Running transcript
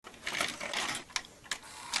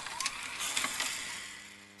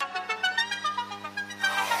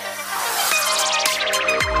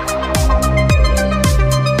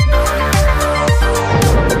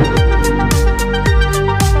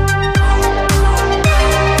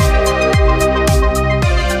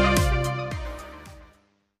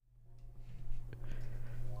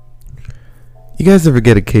You guys ever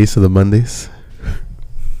get a case of the Mondays?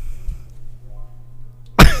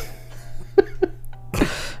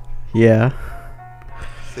 Yeah.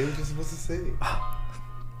 Say what you're supposed to say.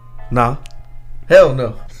 Nah. Hell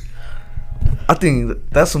no. I think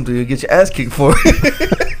that's something you get your ass kicked for.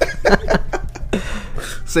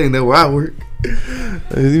 Saying that where I work.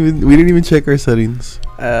 We didn't even check our settings.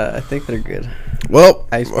 I think they're good. Well,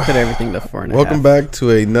 I put everything to 4.5. welcome back to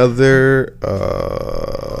another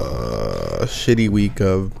shitty week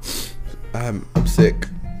of I'm sick.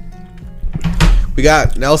 We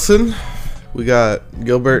got Nelson. We got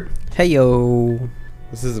Gilbert. Hey yo.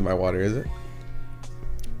 This isn't my water, is it?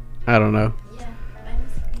 I don't know.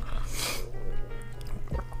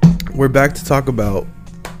 We're back to talk about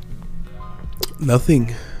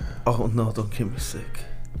nothing. Oh no, don't get me sick.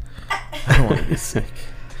 I don't want to get sick.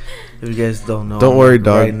 If you guys don't know, Don't I'm worry, like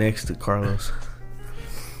dog. right next to Carlos.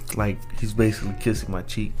 Like he's basically kissing my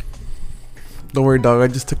cheek. Don't worry, dog. I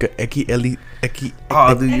just took a Eki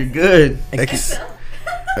Oh, dude, you're good. Ekis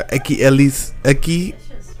L3.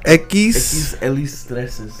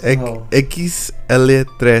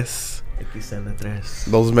 XL3. XL3.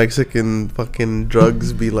 Those Mexican fucking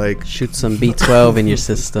drugs be like, Shoot some B12 in your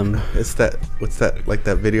system. it's that, what's that, like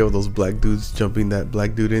that video of those black dudes jumping that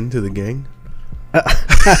black dude into the gang?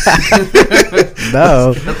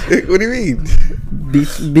 No. What do you mean?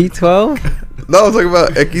 B12? No, I'm talking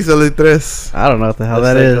about XL3. I don't know what the hell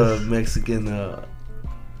That's that like is. a Mexican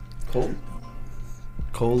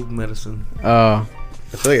cold medicine. Oh.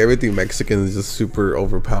 I feel like everything Mexican is just super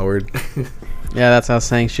overpowered. Yeah, that's what I was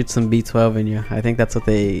saying. Shoot some B12 in you. I think that's what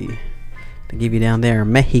they give you down there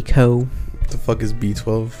in Mexico. What the fuck is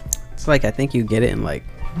B12? It's like, I think you get it in like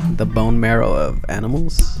the bone marrow of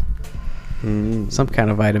animals. Some kind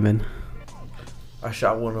of vitamin. I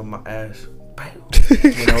shot one on my ass. Bam.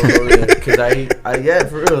 When I was over there, cause yeah,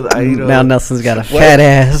 for real. Now Nelson's got a fat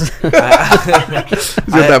ass. He's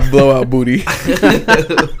got that blowout booty.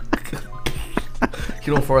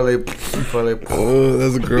 You know, parlay. Oh,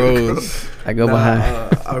 that's gross. I go behind.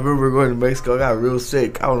 I remember going to Mexico. I got real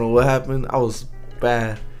sick. I don't know what happened. I was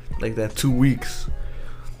bad, like that 2 weeks.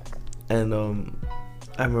 And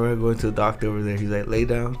I remember going to the doctor over there. He's like, lay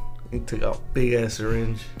down. He took out big ass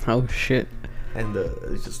syringe, Oh shit. and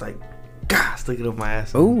it's just like, stick it up my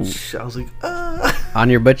ass. Ooh. I was like, ah. On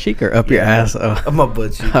your butt cheek or up your Yeah. ass? Oh. On my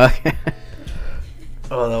butt cheek. Okay.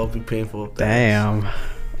 Oh, that would be painful. Damn.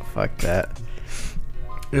 Fuck that.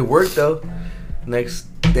 It worked though. Next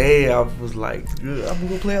day, I was like, good, I'm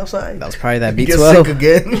gonna play outside. That was probably that Get B12. sick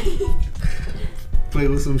again. Play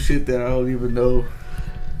with some shit that I don't even know.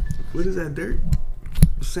 What is that dirt?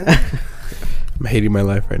 Sand? I'm hating my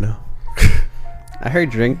life right now. I heard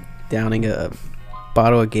downing a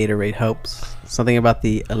bottle of Gatorade helps. Something about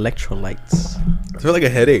the electrolytes. I feel like a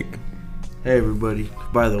headache. Hey everybody,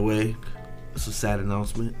 by the way, it's a sad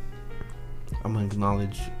announcement. I'm gonna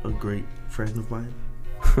acknowledge a great friend of mine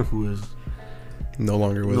who is No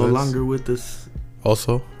longer with no us. longer with us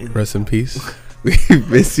Also, rest in peace. We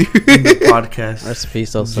miss you. in the podcast. Rest in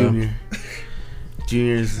peace also.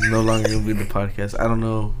 Junior is no longer gonna be in the podcast. I don't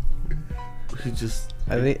know. He just,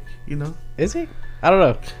 I think, you know, is he? I don't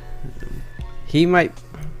know. He might.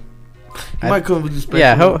 he might come with just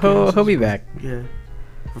Yeah, he'll be back. Yeah,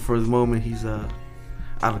 but for the moment, he's out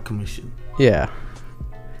of commission. Yeah.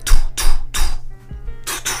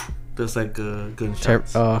 That's like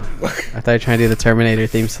gunshots. I thought you were trying to do the Terminator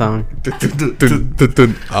theme song.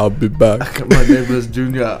 I'll be back. My name is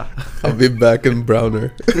Junior. I'll be back in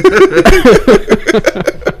Browner.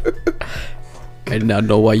 I now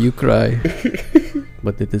know why you cry,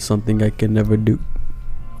 but it is something I can never do.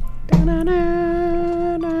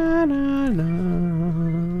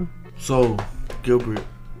 So, Gilbert,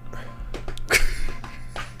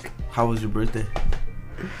 how was your birthday?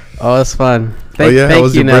 Oh, it's fun. How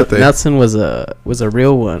was your birthday? Nelson was a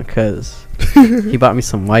real one because he bought me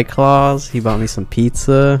some White Claws. He bought me some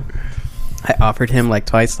pizza. I offered him like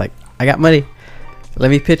twice, like, I got money,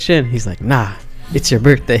 let me pitch in. He's like, nah, it's your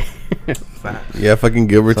birthday. Yeah, fucking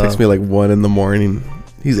Gilbert So- texts me like 1 in the morning.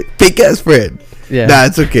 He's like, fake ass friend. Yeah. Nah,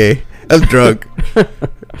 it's okay. I'm drunk.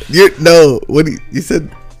 You said,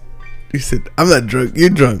 I'm not drunk. You're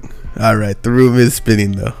drunk. All right, the room is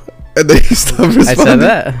spinning though. And then you stopped responding. I said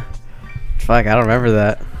that. Fuck, I don't remember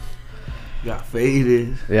that. Got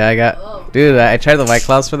faded. Yeah, dude, I tried the White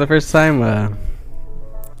Claws for the first time.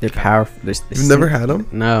 They're powerful. You've never had them?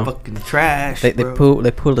 No. Fucking trash. They bro.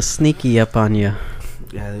 pulled a sneaky up on you.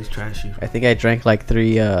 Yeah, they's trashy. I think I drank like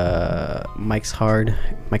 3 Mike's Hard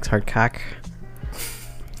Cock.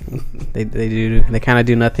 They kind of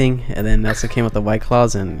do nothing, and then Nelson came with the White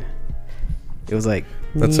Claws, and it was like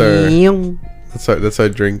That's That's our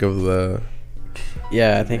drink of the.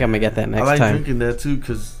 Yeah, I think I'm gonna get that next I like time. drinking that too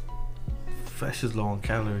because fresh is low on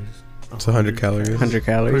calories. It's 100 calories. 100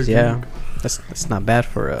 calories. Per Yeah, drink. that's not bad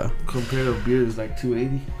for Compared to beer is like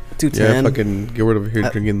 280. 210. Yeah, fucking Gilbert over here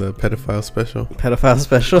drinking the pedophile special. Pedophile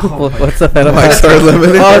special. Oh my What's a pedophile? Mike's special? Hard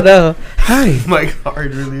Lemonade. Oh no! Hi. Mike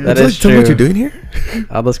Hard really is. That Would you is like to tell me what true. you're doing here?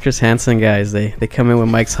 All those Chris Hansen guys, they come in with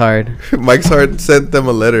Mike's Hard. Mike's Hard sent them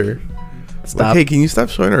a letter. Stop. Like, hey, can you stop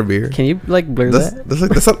showing our beer? Can you like blur that?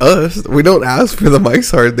 That's not us. We don't ask for the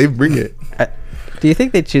Mike's Hard. They bring it. Do you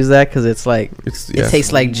think they choose that because it's like Yeah. it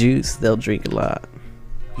tastes like juice? They'll drink a lot.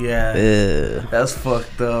 Yeah. Ugh. That's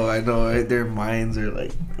fucked up. I know, right? Their minds are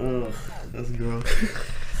like, ugh, that's gross.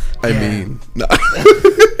 I Yeah. mean, no.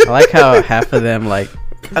 I like how half of them like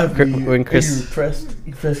when Chris.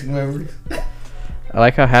 Repressing memories. I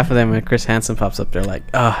like how half of them when Chris Hansen pops up, they're like,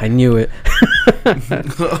 "Oh, I knew it."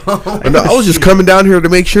 I was just coming down here to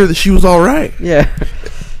make sure that she was all right. Yeah.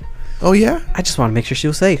 Oh yeah. I just want to make sure she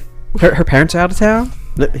was safe. Her parents are out of town.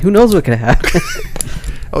 Who knows what could happen?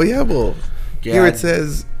 Oh yeah. Well, Yeah, here it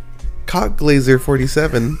says, Cock Glazer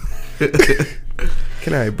 47.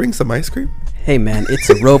 Can I bring some ice cream? Hey man, it's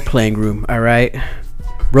a role playing room, all right?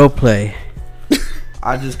 Role play.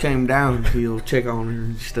 I just came down to check on her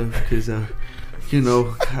and stuff because, who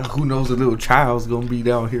knows a little child's gonna be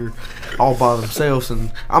down here all by themselves,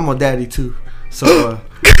 and I'm a daddy too, so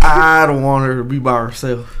I don't want her to be by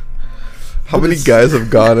herself. How many guys have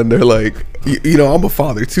gone and they're like, I'm a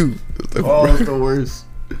father too. Oh, it's the worst.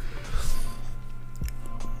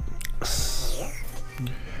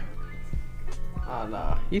 Oh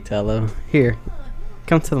no, you tell them. Here,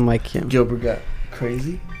 come to the mic, Kim. Gilbert got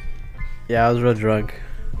crazy. Yeah, I was real drunk.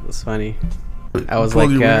 It was funny. I was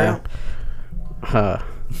Pulled like, your wiener out?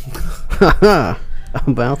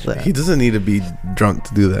 about that. He doesn't need to be drunk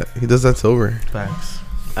to do that. He does that sober. Facts.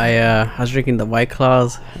 I was drinking the White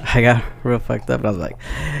Claws. I got real fucked up and I was like,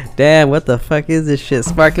 damn, what the fuck is this shit?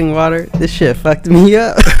 Sparkling water? This shit fucked me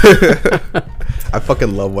up. I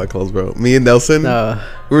fucking love White Claws, bro. Me and Nelson,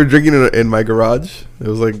 we were drinking in my garage. It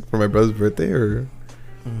was like for my brother's birthday, or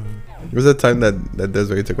it was that time that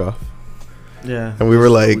Desiree took off, Yeah. and we were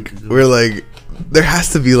like, there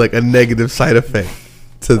has to be like a negative side effect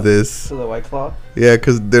to this. To the White Claw? Yeah,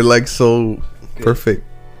 because they're like so perfect.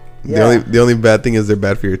 Yeah. The only bad thing is they're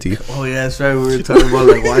bad for your teeth. Oh yeah, that's right. We were talking about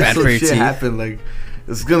like why Bad some for your shit teeth. happened. Like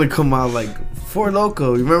it's gonna come out like Four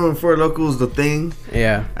Loko. You remember when Four Loko was the thing,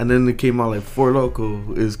 Yeah. and then it came out like Four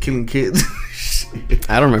Loko is killing kids. Shit.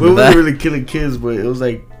 I don't But it remember wasn't that. really killing kids, but it was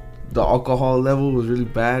like the alcohol level was really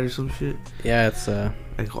bad or some shit. Yeah, it's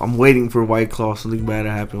Like I'm waiting for White Claw, something bad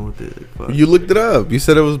to happen with it. Like, fuck. You looked it up. You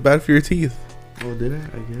said it was bad for your teeth, Oh, did I?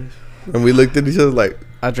 I guess. and we looked at each other like,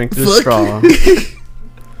 I drink through Fuck. straw.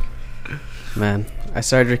 Man, I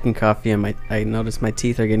started drinking coffee and I noticed my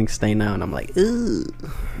teeth are getting stained now and I'm like, ooh.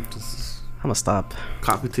 I'm gonna stop.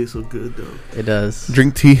 Coffee tastes so good though. It does.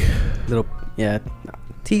 drink tea. Little, yeah.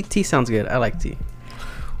 Tea sounds good. I like tea.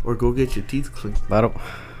 Or go get your teeth cleaned. But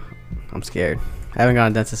I'm scared. I haven't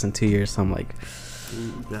gone to a dentist in 2 years, so I'm like,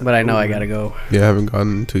 Yeah. but I know I gotta go. Yeah, I haven't gone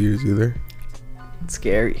in 2 years either. It's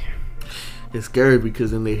scary. It's scary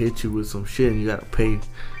because then they hit you with some shit and you gotta pay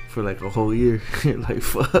for like a whole year. You're like,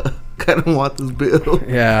 fuck, I don't want this bill.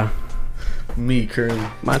 Yeah. Me, currently.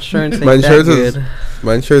 My insurance ain't My that insurance is- good.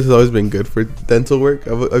 My insurance has always been good for dental work.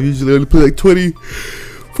 I've usually only pay like 20,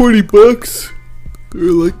 40 bucks, or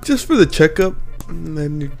like just for the checkup, and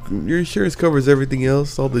then your insurance covers everything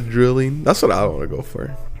else, all the drilling. That's what I don't want to go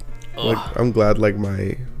for. Like, I'm glad like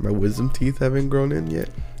my wisdom teeth haven't grown in yet.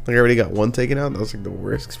 Like I already got one taken out. That was like the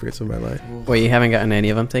worst experience of my life. Wait, you haven't gotten any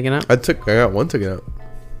of them taken out? I got one taken out.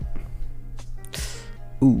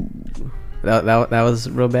 Ooh. That was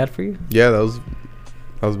real bad for you? Yeah, that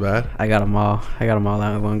was bad. I got them all. I got them all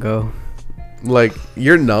out in one go. Like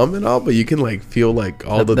you're numb and all, but you can like feel like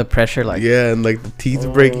all The pressure, like, yeah, and like the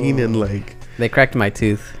teeth breaking and like, they cracked my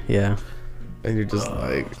tooth. Yeah. and you're just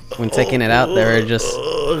like, When taking it out,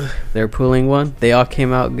 they were pulling one. They all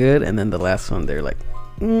came out good, and then the last one, they're like,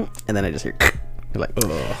 and then I just hear, they're like,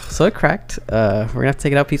 so it cracked. We're gonna have to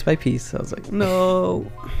take it out piece by piece. I was like, no.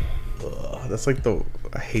 that's like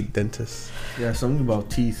I hate dentists. Yeah, something about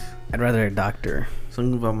teeth. I'd rather a doctor.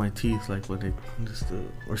 Something about my teeth, like when they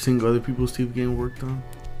or seeing other people's teeth getting worked on.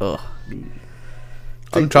 Ugh.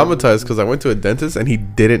 I'm traumatized because I went to a dentist and he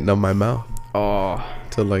didn't numb my mouth Oh.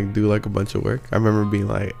 to like do like a bunch of work. I remember being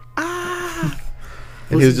like,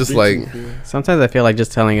 and he was just like, Sometimes I feel like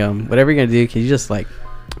just telling him, whatever you're gonna do, can you just like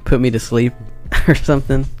put me to sleep or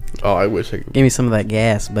something? oh, I wish I could. Give me some of that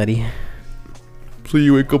gas, buddy. So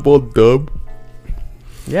you wake up all dumb.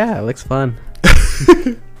 Yeah, it looks fun.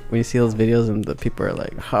 when you see those videos and the people are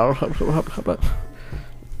like, how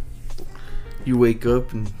You wake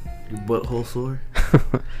up and your butthole sore.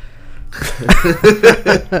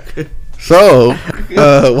 So,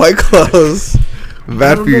 White Claws,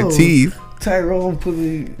 bad for your know. teeth. Tyrone put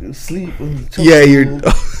me to sleep on the chokehold. Yeah,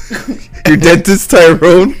 your dentist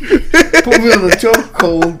Tyrone. Put me on the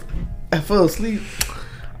chokehold. I fell asleep.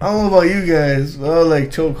 I don't know about you guys, but I like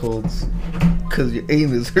chokeholds. Because your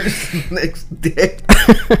anus hurts the next day.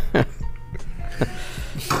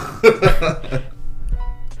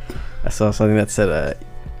 I saw something that said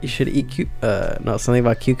you should eat something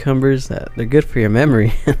about cucumbers that they're good for your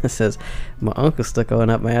memory. It says my uncle stuck one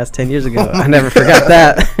up my ass 10 years ago. I never forgot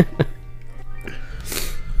that.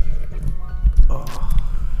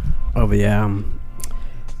 Oh, but yeah, I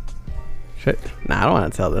don't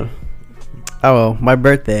want to tell them. Oh well, my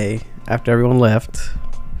birthday, after everyone left,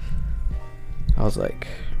 I was like,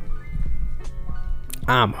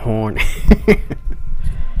 I'm horny.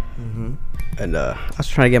 Mm-hmm. And I was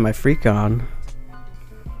trying to get my freak on.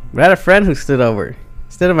 But I had a friend who stood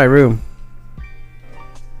in my room.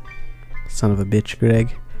 Son of a bitch,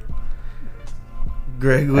 Greg.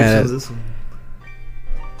 Greg, which is this one?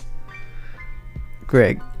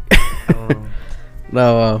 Greg. Oh.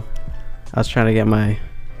 No, I was trying to get my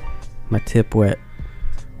tip wet.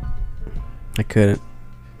 I couldn't.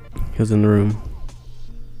 He was in the room.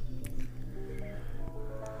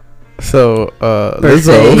 So,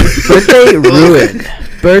 Birthday ruined.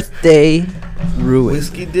 Birthday ruined.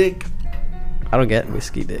 Whiskey dick? I don't get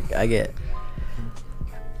whiskey dick. I get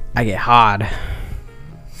hard.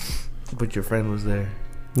 But your friend was there.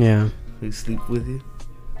 Yeah. Did he sleep with you?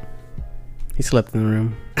 He slept in the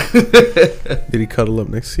room. did he cuddle up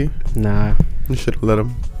next to you? Nah. You should have let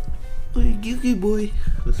him. Oh, you geeky boy.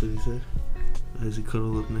 That's what he said. Has he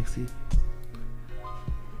cuddle up next to you?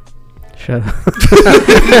 Shut up.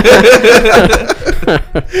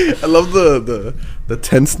 I love the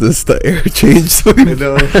tenseness, the air change. I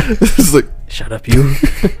know. It's like, Shut up, you.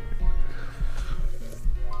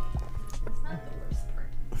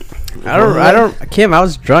 I don't, Kim, I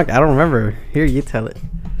was drunk. I don't remember. Here, you tell it.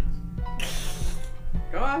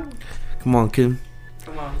 Go on. Come on, Kim.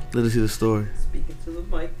 Come on. Let us hear the story. Speaking to the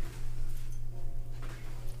mic.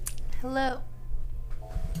 Hello.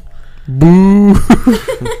 boo. Speak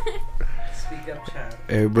up, child.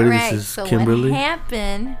 Everybody, Alright, this is so Kimberly. what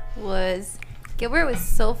happened was Gilbert was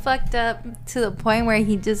so fucked up to the point where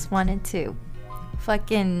he just wanted to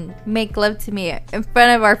fucking make love to me in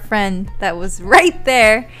front of our friend that was right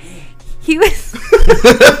there. He was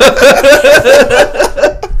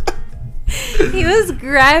he was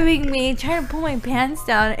grabbing me, trying to pull my pants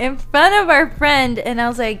down in front of our friend, and I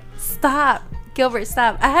was like, "Stop, Gilbert,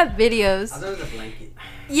 stop!" I have videos. There was a blanket.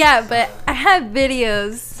 Yeah, but I have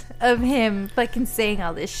videos of him fucking saying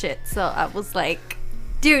all this shit. So I was like,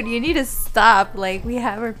 dude, you need to stop. Like, we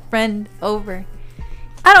have our friend over.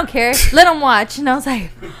 I don't care. Let him watch. And I was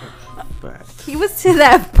like, he was to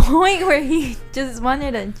that point where he just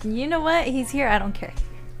wanted to, you know what? He's here. I don't care.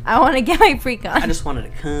 I want to get my freak on. I just wanted to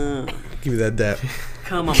come. Give me that dap.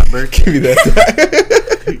 Come on my birthday. Give me that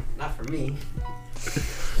dap. Not for me.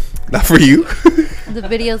 Not for you. The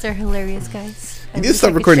videos are hilarious, guys. You need to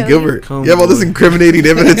stop recording show you. Gilbert. Come You have all this on. incriminating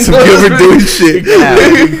evidence of Gilbert doing shit.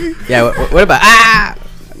 Yeah. What about I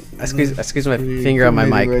squeezed my finger on my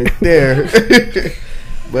mic. Right there.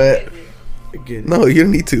 But again, No, you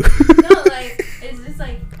don't need to. No, like, it's just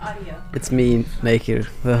like audio. It's me naked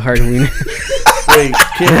with a hard wiener. wait,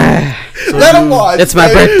 Kim. So Let him you- watch. It's my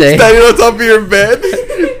Standing- birthday. Standing on top of your bed.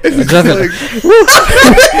 And he's just like,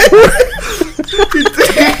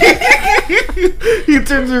 He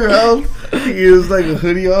turns around. He has like a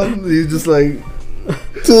hoodie on. And he's just like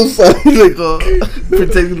to the side, like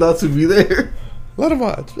pretending not to be there. let him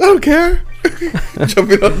watch. I don't care.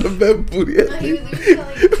 Jumping on the bed, booty. No, he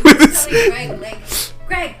was telling Greg,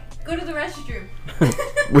 Greg, go to the restroom.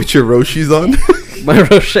 With your Roshi's on. My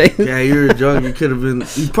Rocher. Yeah, you were drunk. You could have been.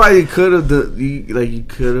 You probably could have. You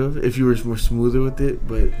could have if you were more smoother with it.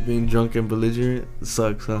 But being drunk and belligerent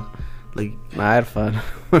sucks, huh? Like, I had fun.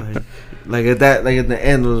 like at that, like at the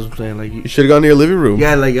end, I was playing like You should have gone to your living room.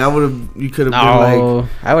 yeah, like I would have. You could have been No,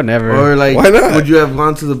 I would never. like, or like, Why not? would you have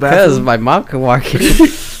gone to the Because bathroom? my mom can walk in.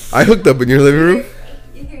 I hooked up in your living room.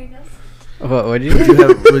 You hearing us? What would you Would you do?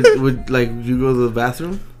 have? Would like you go to the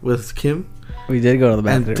bathroom with Kim We did go to the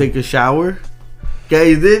bathroom. and take a shower? Yeah,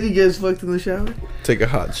 you did. You guys fucked in the shower. Take a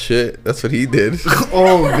hot shit. That's what he did.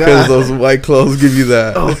 Oh Because god. those white clothes give you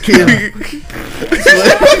that. Oh, Kim.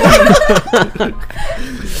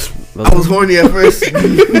 I was horny at first. It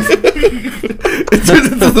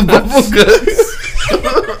turned into the bubble guts.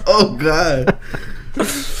 Oh god.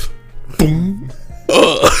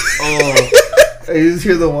 And you just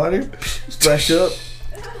hear the water splash up.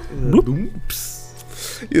 You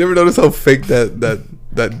never notice how fake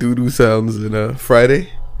that doo-doo sounds in Friday?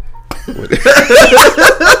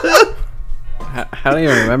 I don't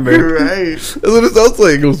even remember. Right. That's what it sounds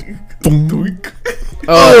like. It goes.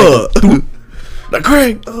 Oh, Now,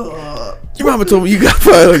 Craig, your mama told me you got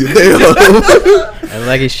fired on your day off. it's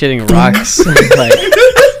like he's shitting rocks. Like,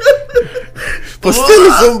 But still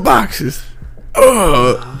in some boxes.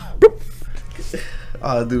 Oh,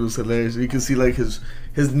 dude, it was hilarious. You can see like his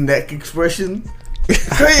neck expression.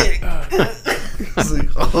 Craig. It's like,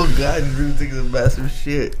 oh god, he's really taking a massive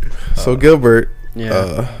shit. So Gilbert,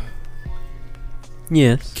 yeah.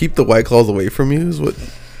 Yes. keep the White Claws away from you is what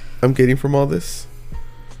I'm getting from all this.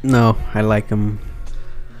 No, I like them.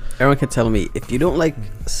 Everyone can tell me if you don't like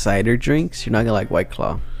cider drinks, you're not gonna like White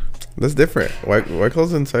Claw. That's different. White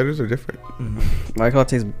Claws and ciders are different. White Claw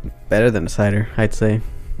tastes better than a cider, I'd say.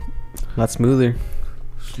 A lot smoother.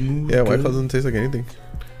 Yeah, White Claws doesn't taste like anything.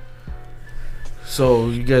 So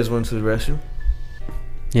you guys went to the restroom?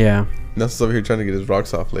 Yeah. Nelson's over here trying to get his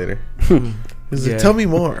rocks off later. He's Yeah. like, tell me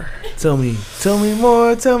more. Tell me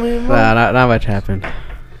more. Tell me more. Nah, not much happened.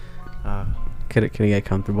 Ah. Couldn't get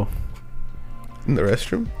comfortable. In the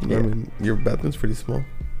restroom? Yeah. I mean, your bathroom's pretty small.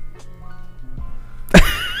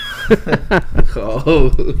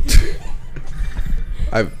 Oh.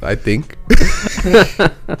 I think.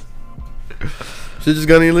 Should just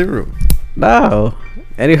gone in your living room. No.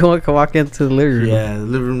 Anyone can walk into the living room. Yeah, the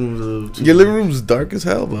living room's a little too. Your living room's dark as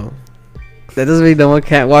hell, though. That doesn't mean no one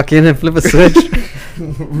can't walk in and flip a switch.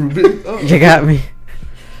 Ruben. Oh. You got me.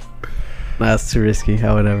 Nah, it's too risky.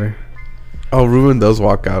 Whatever. Oh, Ruben does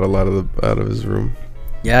walk out a lot out of his room.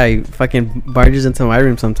 Yeah, he fucking barges into my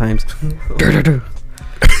room sometimes.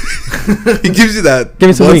 He gives you that Give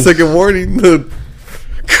me some 1 wings. second warning.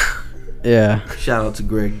 Yeah. Shout out to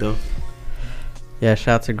Greg though. Yeah,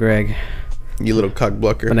 shout out to Greg. You little cock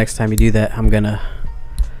blocker. But next time you do that,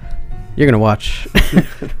 you're gonna watch.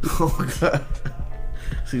 Oh god.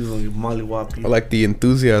 Seems like Molly Whoppy. I like the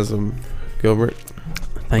enthusiasm, Gilbert.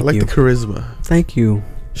 Thank I like you. the charisma. Thank you.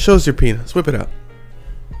 Shows your penis. Whip it out.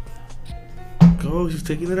 Go, he's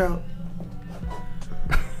taking it out.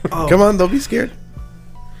 Oh. Come on, don't be scared.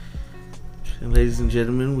 And ladies and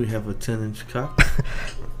gentlemen, we have a 10-inch cock.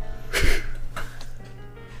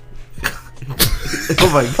 Oh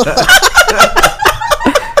my god.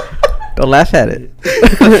 Don't laugh at it.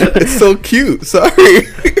 It's so cute. Sorry.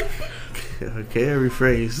 Okay, I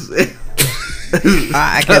rephrase.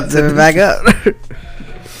 I can't zip it back up.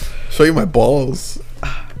 Show you my balls.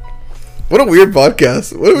 What a weird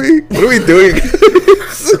podcast. What are we doing?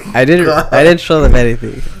 I didn't show them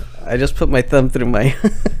anything. I just put my thumb through my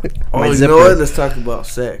Oh, my you zipper. know what? Let's talk about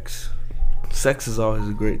sex. Sex is always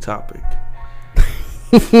a great topic.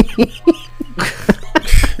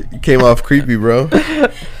 You came off creepy, bro.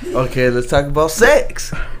 Okay, let's talk about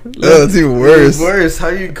sex. Oh, that's even worse. Worse. How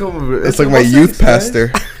you come over? That's like my youth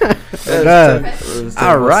pastor.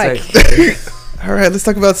 All right. All right, let's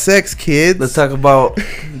talk about sex, kids. Let's talk about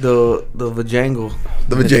the vajangle.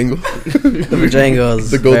 The vajangle. The Django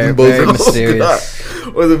is The golden very bozo. mysterious.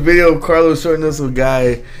 Or the video of Carlos showing us a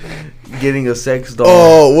guy getting a sex doll.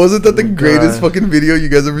 Oh, wasn't that the Oh, greatest God. fucking video you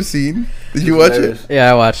guys ever seen? Did you watch it?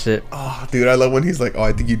 Yeah, I watched it. Oh, dude, I love when he's like, "Oh,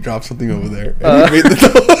 I think you dropped something over there." And he made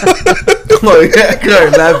the Oh yeah, I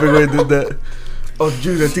started laughing when I did that. Oh,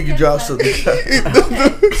 dude, I think you dropped something.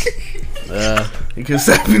 You can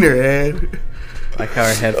slap in her head. Like how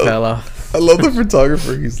her head fell off. I love the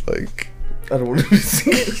photographer. He's like, I don't want to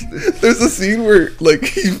see it. there's a scene where like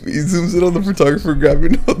he zooms in on the photographer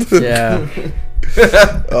grabbing out the Yeah.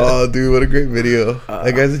 Oh, dude, what a great video.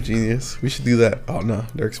 That guy's a genius. We should do that. Oh no,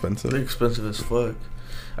 they're expensive. They're expensive as fuck.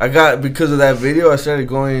 Because of that video, I started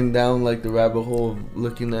going down like the rabbit hole of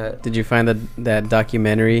looking at. Did you find that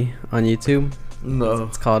documentary on YouTube? No.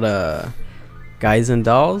 It's called Guys and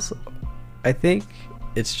Dolls, I think.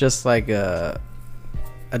 It's just like a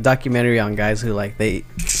documentary on guys who like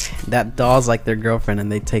that doll's like their girlfriend and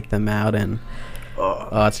they take them out and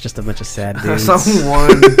it's just a bunch of sad I dudes. saw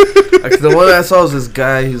one. The one I saw was this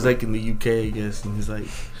guy. He's like in the UK, I guess, and he's like,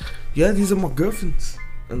 "Yeah, these are my girlfriends,"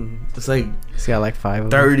 and it's like He's got like 5 of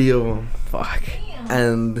them. 30 of them. Fuck.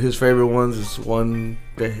 And his favorite ones is one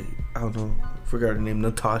that I don't know, forgot her name,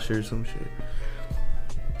 Natasha or some shit.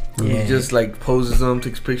 And Yeah. He just like poses them,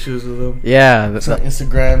 takes pictures of them. Yeah. It's on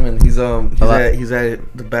Instagram, and he's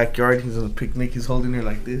at the backyard. He's on a picnic. He's holding her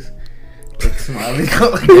like this, like smiling.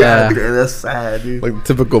 Yeah. Dude, that's sad, dude. Like the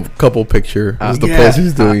typical couple picture is the Yeah. pose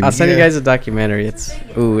he's doing. I'll send you Yeah. guys a documentary. It's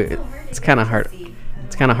kind of hard.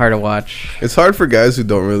 It's kind of hard to watch. It's hard for guys who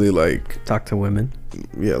don't really like, Talk to women.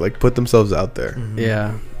 yeah, like put themselves out there.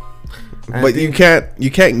 Yeah. I But think-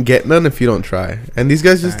 you can't get none if you don't try. And these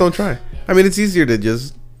guys just don't try. I mean, it's easier to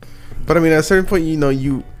just. But I mean, at a certain point,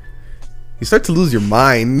 you start to lose your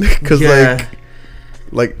mind because Yeah.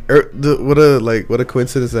 what a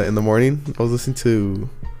coincidence that in the morning I was listening to.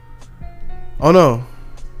 Oh no,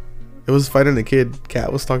 it was Fighter and the Kid.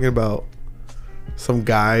 Kat was talking about some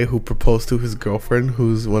guy who proposed to his girlfriend,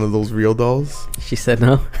 who's one of those real dolls. She said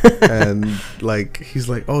no. And like he's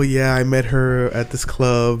like, oh yeah, I met her at this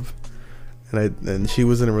club, and she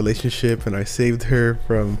was in a relationship, and I saved her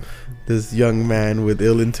from this young man with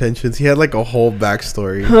ill intentions. He had like a whole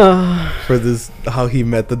backstory for this, how he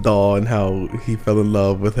met the doll and how he fell in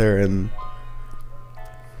love with her. And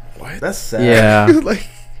That's sad. Yeah. like,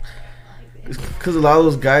 Because a lot of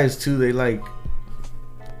those guys too, I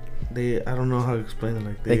don't know how to explain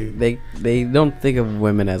it. Like They don't think of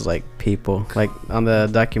women as like people. Like on the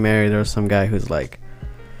documentary, there was some guy who's like,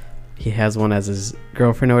 he has one as his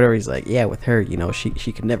girlfriend or whatever. He's like, yeah, with her,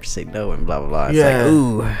 she could never say no and blah blah blah. It's Yeah. like,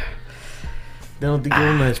 ooh. they don't think of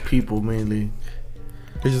them as people mainly.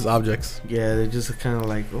 they're just objects. Yeah, they're just kind of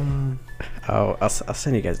like, Oh, I'll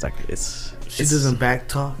send you guys she doesn't back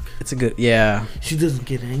talk. It's a good, yeah. She doesn't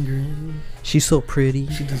get angry at me. She's so pretty.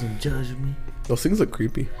 She doesn't judge me. Those things look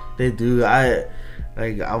creepy. They do. I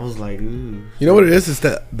was like, ooh. You know what it is? It's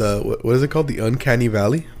that what is it called? The uncanny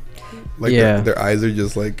valley. Like Yeah. their eyes are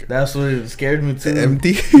just like That's what it scared me too.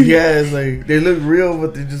 empty. Yeah, it's like they look real,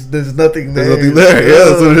 but there's nothing there. There's nothing there. Yeah,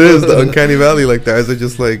 that's what it is. The uncanny valley. Like the eyes are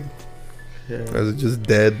just like, Yeah. eyes are just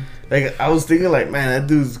dead. Like I was thinking, like, man, that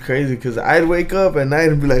dude's crazy. Cause I'd wake up at night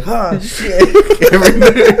and be like, "Oh shit!"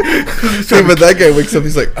 Yeah, but that guy wakes up.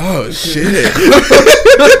 He's like, oh shit.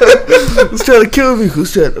 Who's trying to kill me?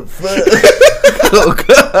 Who's trying to fuck? Oh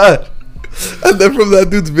god! And then from that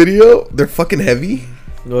dude's video, they're fucking heavy.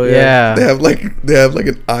 Oh Yeah. They have like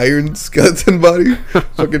an iron skeleton body,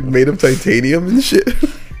 fucking made of titanium and shit.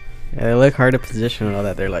 Yeah, they look hard to position and all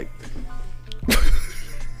that. They're like,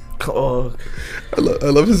 Oh, I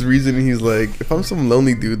love his reasoning. He's like, if I'm some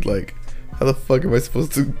lonely dude, like, how the fuck am I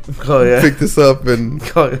supposed to oh yeah. pick this up? And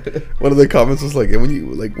Oh, yeah. one of the comments was like, and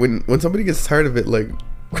when somebody gets tired of it, like,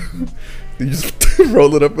 you just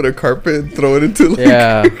roll it up in a carpet and throw it into like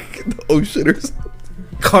Yeah. the ocean or something.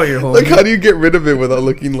 Call your homie. Like, how do you get rid of it without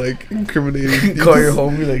looking like incriminating? Call your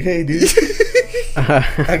homie. Like, hey, dude,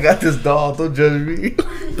 I got this doll. Don't judge me.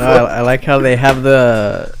 no, I like how they have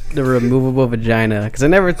the removable vagina, because I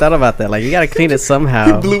never thought about that. Like, you gotta clean it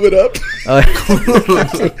somehow. He blew it up. Oh,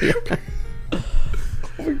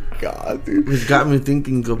 Oh my god, dude. It's got me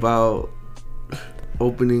thinking about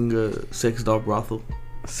opening a sex doll brothel.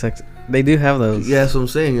 sex. They do have those. Yeah, that's what I'm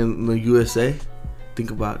saying. In the USA,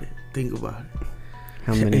 think about it. Think about it.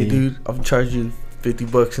 How many? Hey, dude, I'll charge you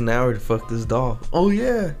 $50 an hour to fuck this doll. Oh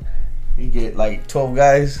yeah. You get like 12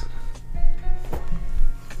 guys.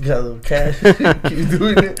 Got a little cash. Keep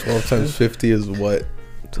doing it. 12 times 50 is what?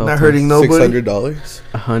 12 Not hurting nobody. $600.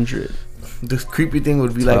 100. The creepy thing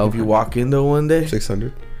would be like if you 12. walk in there one day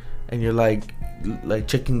 600. and you're like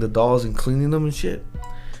checking the dolls and cleaning them and shit,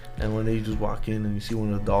 and one day you just walk in and you see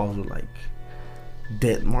one of the dolls with like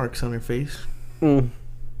dent marks on her face. Mm.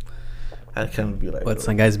 I'd kind of be like, What? oh.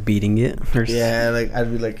 Some guys beating it? Or Yeah, like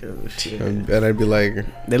I'd be like, oh shit. And I'd be like,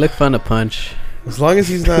 They look fun to punch. as long as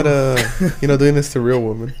he's not, doing this to real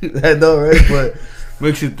women, I know, right? But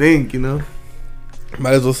makes you think, you know.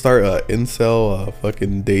 might as well start incel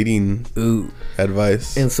fucking dating Ooh.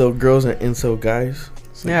 advice. Incel girls and incel guys,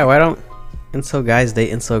 Yeah. Why don't incel guys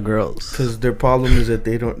date incel girls? because their problem is that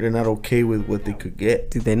they're not okay with what they could get.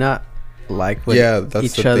 Do they not like what Yeah, that's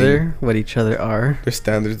each the other? thing. What each other are? Their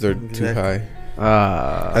standards are too Exactly.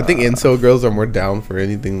 high. I think incel girls are more down for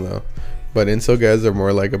anything though, but incel guys are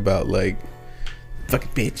more like about like,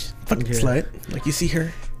 fucking bitch, fucking Yeah. slut. Like you see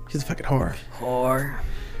her, she's a fucking whore. whore.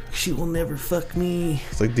 She will never fuck me.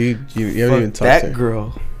 It's like, dude, you haven't Fuck even talked to that her.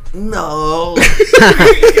 girl. No,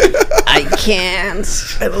 I can't.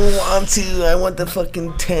 I don't want to. I want the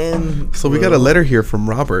fucking 10. So we got a letter here from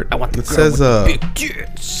Robert. I want the it girl says, with the big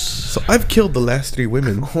tits. so I've killed the last 3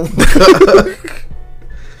 women.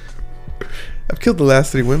 I've killed the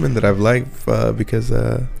last 3 women that I've liked because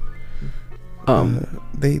they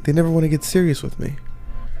never want to get serious with me.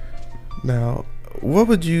 Now, what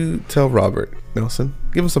would you tell Robert, Nelson?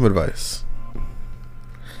 Give us some advice.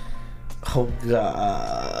 Oh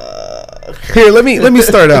god. Here, let me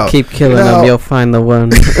start out. Keep killing Now- them, you'll find the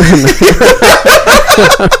one.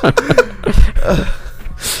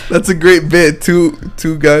 That's a great bit. Two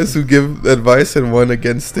guys who give advice and one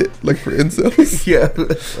against it, like for incels. Yeah.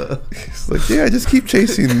 It's like, yeah, just keep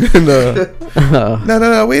chasing. And,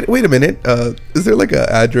 no. Wait a minute. Is there like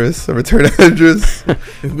a return address?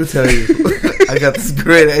 Let me tell you, I got this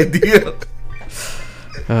great idea.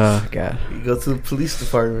 Oh god. You go to the police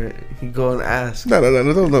department. You go and ask.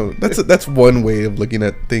 No. That's one way of looking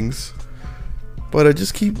at things. But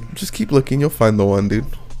just keep looking. You'll find the one, dude.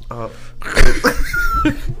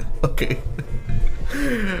 Okay.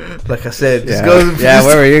 Like I said, just Yeah, go to the police. yeah.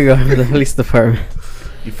 Where were you going to the police department?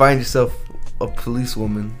 You find yourself a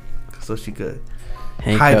policewoman, so she could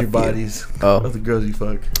Handcuff hide your you. bodies Oh. of the girls you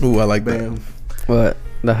fuck. Ooh, I like Bam. What?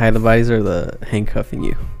 The hide the bodies or the handcuffing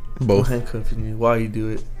you? that. Both Both. handcuffing you while you do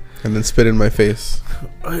it. And then spit in my face.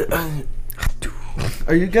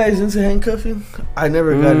 Are you guys into handcuffing? I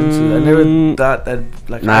never got into it. I never thought that.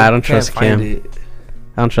 Like, Nah, I don't can't trust find Kim. it.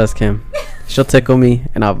 I don't trust Kim. She'll tickle me,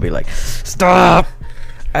 and I'll be like, "Stop!"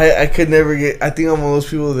 I could never get. I think I'm one of those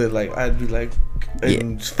people that like I'd be like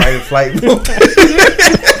in fight or flight.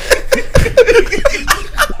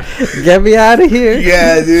 Get me out of here.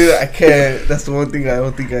 Yeah, dude, I can't. That's the one thing I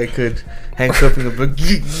don't think I could handcuff in the book.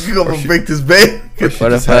 You gonna break this bed?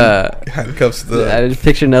 What if handcuffs I just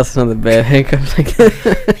picture Nelson on the bed, handcuffed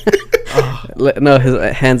like no, his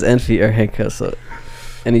hands and feet are handcuffed, so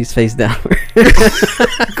and he's face downward.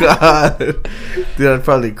 God, dude, I'd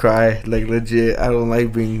probably cry. Like legit, I don't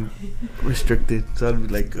like being restricted, so I'd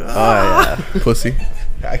be like, Oh yeah, pussy.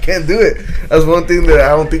 I can't do it. That's one thing that I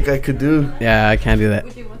don't think I could do. yeah, I can't do that.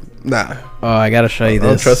 Nah, Oh, I gotta show you I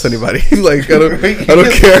don't this. trust anybody. Like I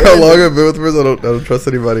don't care how long I've been with person. I don't trust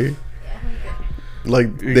anybody.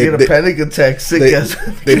 Like You get a panic attack, sick ass.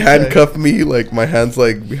 they'd handcuff me, like my hands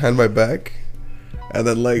like behind my back, and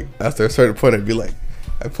then like after a certain point, I'd be like,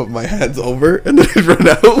 I put my hands over, and then I'd run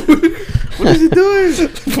out. What is he doing?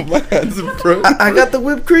 Put my hands in front. I got the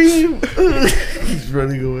whipped cream. He's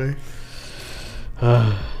running away.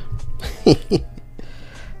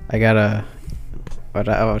 I gotta.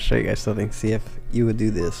 I'll show you guys something. See if you would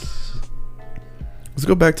do this. Let's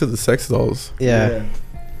go back to the sex dolls. Yeah.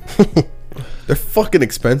 They're fucking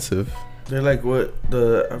expensive. They're like what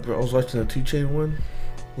I was watching the 2 Chain one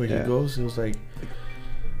where Yeah. he goes. It was like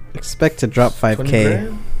Expect to drop 20 5K.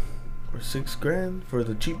 grand or $6,000 for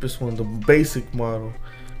the cheapest one, the basic model,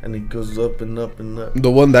 and it goes up and up and up.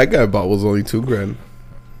 The one that guy bought was only $2,000,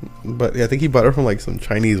 but yeah, I think he bought it from like some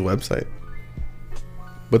Chinese website.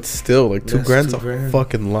 But still, like That's $2,000's a $2,000.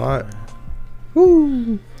 fucking lot.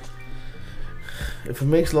 Woo. If it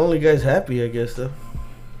makes lonely guys happy, I guess though.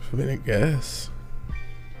 I mean, I guess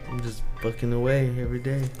I'm just bucking away every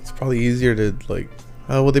day. it's probably easier to like.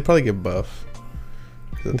 Oh well, they probably get buff.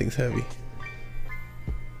 That thing's heavy.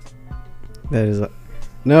 That is.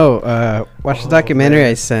 Watch the documentary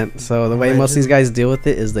I sent. So the way most of these guys deal with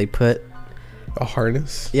it is they put A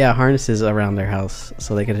harness. harnesses around their house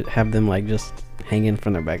so they could have them like just hanging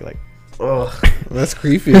from their back like. Oh, That's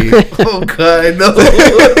creepy. oh God, no!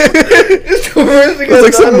 It's the first thing It's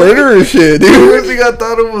like some murderer shit, The dude. first thing I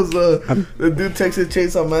thought of was the dude Texas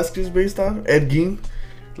Chainsaw Massacre is based on Ed Gein,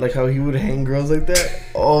 like how he would hang girls like that.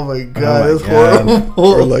 Oh my God, my that's God. horrible.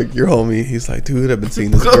 Or like your homie, he's like, dude, I've been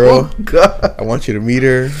seeing this Oh girl. God. I want you to meet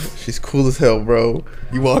her. She's cool as hell, bro.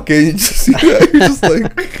 You walk in, you just see that. You're just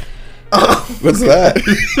like, what's that?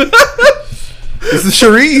 This is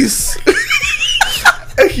Charisse.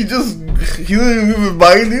 And he didn't even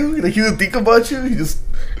mind you. Like he didn't think about you.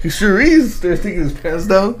 He sure is. Starts taking his pants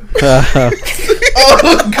down.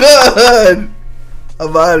 Oh God.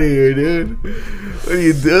 I'm out of here, dude. What are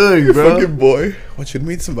you doing, Your bro? fucking boy. I want you to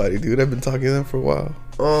meet somebody, dude. I've been talking to them for a while.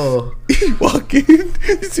 Oh. You walk in,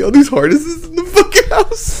 you see all these harnesses in the fucking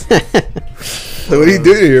house. Like, what are you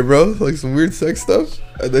doing here, bro? Like some weird sex stuff?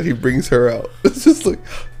 And then he brings her out. It's just like,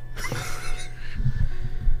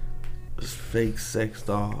 Fake sex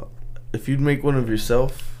doll. If you'd make one of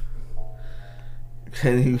yourself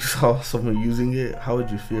and you saw someone using it, how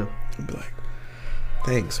would you feel? I'd be like,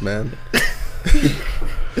 thanks, man. I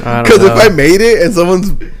Because don't if know. I made it and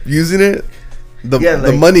someone's using it, the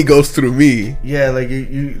like- money goes through me. Yeah, like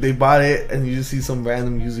they bought it and you just see some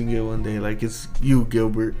random using it one day, like it's you,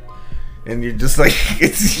 Gilbert, and you're just like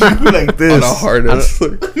it's you like this On a harness.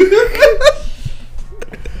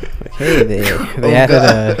 Hey, they Oh, added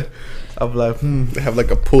God. I'm like, They have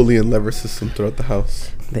like a pulley and lever system throughout the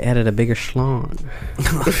house. they added a bigger schlong.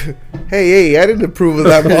 Hey, I didn't approve of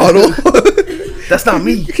that model. that's not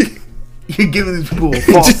me. You're giving these people a Did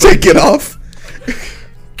false. you take it off?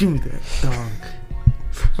 Give me that dog.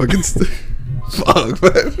 Fucking fuck,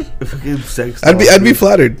 man. Fucking sex. I'd be doll, dude.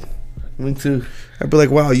 flattered. Me too. I'd be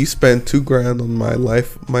like, wow, you spent $2,000 on my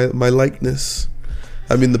life, my likeness.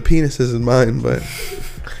 I mean, the penis isn't mine, but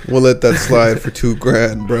we'll let that slide for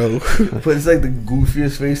 $2,000, bro. But it's like the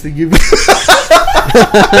goofiest face they give you.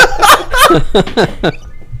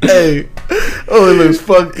 Hey, oh, it looks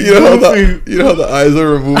fucking You know goofy. how the eyes are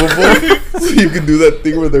removable, so you can do that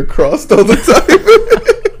thing where they're crossed all the time.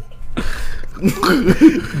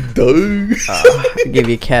 Duh. Give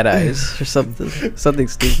you cat eyes or something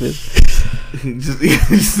stupid.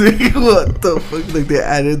 just think, what the fuck? Like they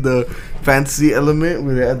added the fantasy element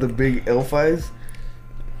where they had the big elf eyes.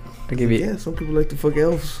 I give you. Yeah, some people like to fuck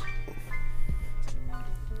elves.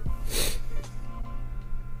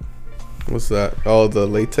 What's that? Oh, the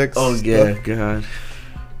latex. Oh yeah, God.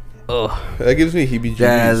 Oh, That gives me heebie-jeebies.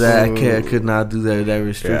 Yeah, I could not do that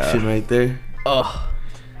restriction right there. oh.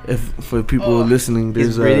 If for people listening,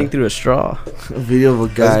 He's there's breathing through a straw. a video of a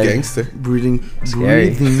guy That's gangster. breathing Scary.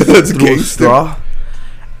 That's through a gangster. straw,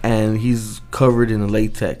 and he's covered in a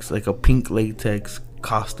latex, like a pink latex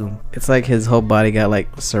costume. It's like his whole body got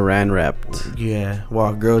like saran wrapped Yeah,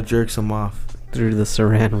 while a girl jerks him off. through the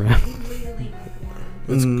saran wrap.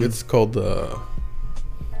 It's called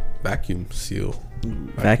vacuum seal.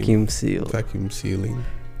 Vacuum seal. Vacuum sealing.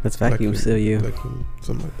 Let's vacuum seal you. Vacuum,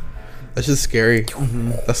 something like that. That's just scary.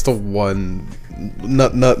 Mm-hmm. That's the one.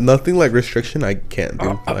 Nothing like restriction I can't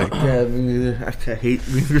do. Like, Yeah, me neither. I hate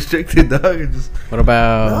being restricted, dog. I just What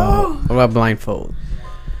about No. what about blindfold?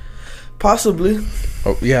 possibly.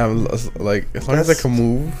 oh yeah, like as long as I That's- can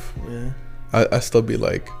move, Yeah, I still be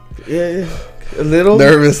like yeah, a little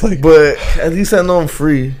nervous, like. but at least I know I'm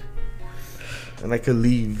free, and I could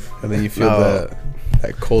leave. And then you feel No.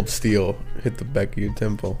 that cold steel hit the back of your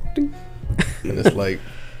temple, and it's like.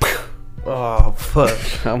 Oh fuck!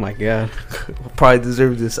 Oh my god. I probably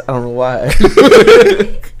deserve this. I don't know why,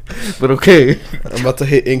 but okay. I'm about to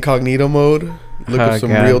hit incognito mode. Look Oh, up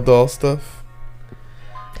some God. real doll stuff.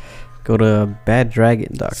 Go to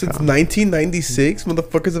baddragon.com. Since 1996,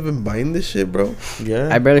 motherfuckers have been buying this shit, bro. Yeah,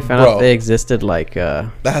 I barely found Bro. out they existed like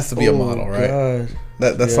That has to be a model, right? God.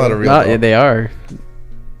 That's Yeah. not a real no, doll. they are.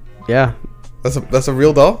 Yeah. That's a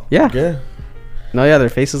real doll. Yeah. Yeah. No, yeah, their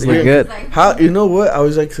faces look Yeah. good. How you know what? I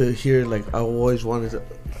always like to hear. Like I always wanted to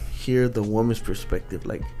hear the woman's perspective.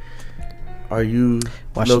 Like, are you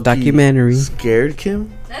Watch the low-key documentary. scared,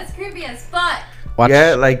 Kim? That's creepy as fuck. Watch,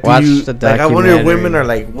 Yeah, like do watch you, the like I wonder if documentary. women are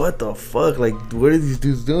like, what the fuck? Like, what are these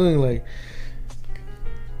dudes doing? Like,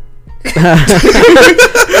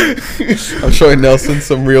 I'm showing Nelson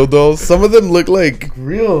some real dolls. Some of them look like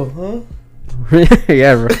real, huh?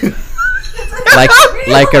 yeah, bro.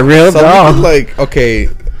 like a real some doll. look like okay.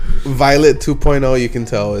 Violet 2.0, you can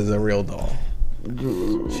tell is a real doll.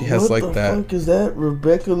 She has what like the that. fuck is that?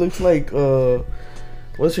 Rebecca looks like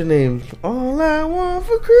what's her name? All I want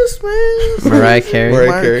for Christmas. Mariah Carey.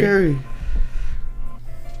 Mariah Carey.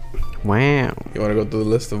 Wow. You want to go through the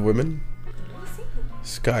list of women?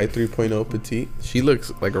 Sky 3.0 petite. She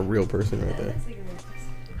looks like a real person right there.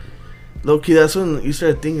 Low key, that's when you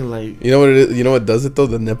start thinking like, You know what it is? You know what does it though?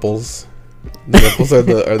 The nipples. The nipples are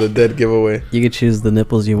the dead giveaway. You could choose the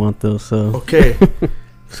nipples you want though, so okay,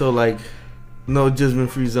 so like, no judgment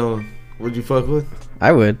free zone. Would you fuck with?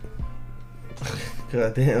 I would.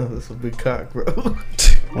 God damn, that's a big cock, bro.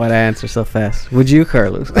 Why'd I answer so fast? Would you,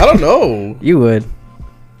 Carlos? I don't know. You would.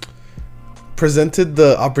 Presented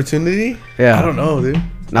the opportunity. Yeah. I don't know, dude.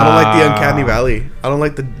 Nah. I don't like the uncanny valley. I don't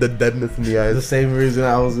like the deadness in the The eyes. same reason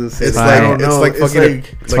I was gonna say. It's that. like- I don't know. it's like fucking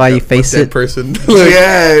That's why you face dead it. person.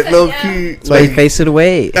 Yeah, low key. That's why you Like, face it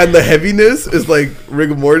away. And the heaviness is like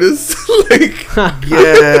rigor mortis. Like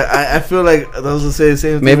yeah, I feel like I was gonna say the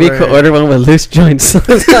same thing. Maybe you where- could order one with loose joints. oh,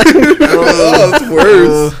 it's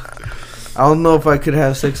worse. I don't know if I could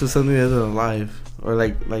have sex with something that's alive, or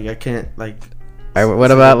like I can't like. Alright,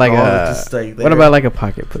 what about like dog a? just, like, What there. about like a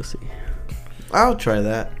pocket pussy? I'll try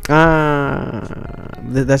that.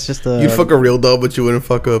 That's just a. You'd fuck a real doll, but you wouldn't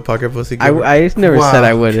fuck a pocket pussy. I never Wow. said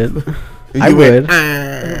I wouldn't. You I went,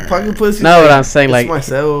 would. Pocket pussy. No, like, what I'm saying, it's like-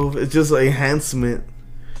 myself. It's just like enhancement.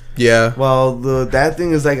 Yeah. While that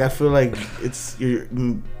thing is like, I feel like it's you're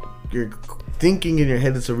thinking in your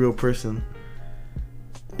head it's a real person,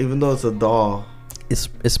 even though it's a doll, It's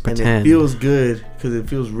and pretend. it feels good because it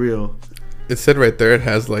feels real. It said right there it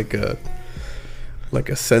has like a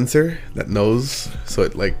sensor that knows, so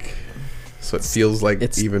it feels like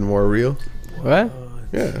It's- even more real. What?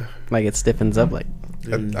 Yeah. Like it stiffens up. Like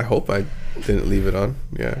I hope I didn't leave it on.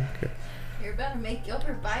 Yeah. Okay. You're about to make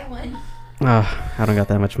Gilbert buy one. I don't got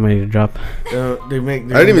that much money to drop. They make. I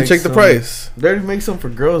didn't even check the price. They already make some for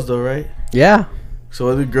girls though, right? Yeah. So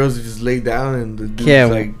other girls just lay down and the dude's Yeah.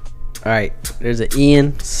 like All right, there's an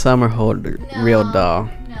Ian Somerhalder real doll.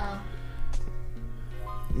 No.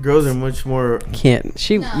 Girls are much more. Can't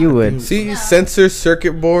she? No. You would See, sensor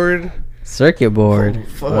circuit board, circuit board. Oh,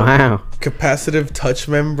 fuck. Wow. capacitive touch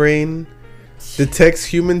membrane, detects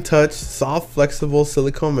human touch, soft, flexible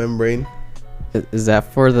silicone membrane, Is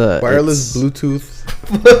that for the wireless it's- Bluetooth,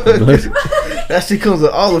 That shit comes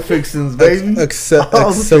with all the fixings, baby.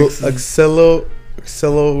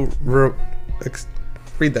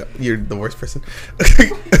 read that. You're the worst person.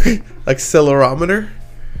 Accelerometer.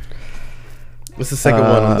 What's the second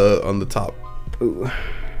one on the top? Ooh.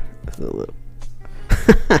 It's a little-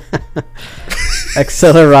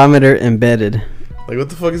 Accelerometer embedded. Like, what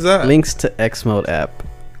the fuck is that? Links to X Mode app.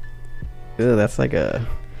 Ew, that's like a.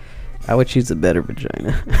 I would choose a better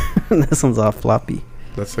vagina. This one's all floppy.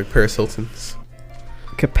 That's like Paris Hilton's.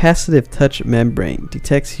 Capacitive touch membrane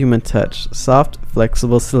detects human touch. Soft,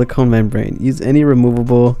 flexible silicone membrane. Use any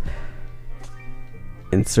removable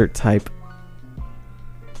insert type.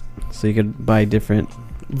 So you could buy different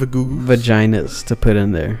vaginas to put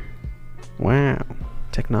in there. Wow,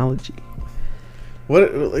 technology.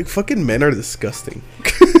 What? Like, fucking men are disgusting.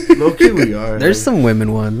 Low key, we are. There's like, some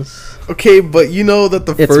women ones. Okay, but you know that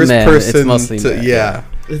the It's first men. It's person mostly to men, yeah.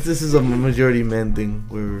 this is a majority men thing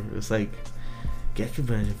where it's like, get your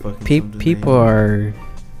imagine fucking. something, People man. are.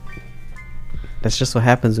 That's just what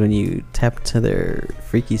happens when you tap to their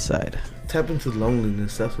freaky side. Tap into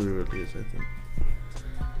loneliness. That's what it really is. I think.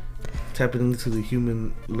 Tapping into the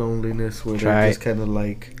human loneliness where Try they're it. just kind of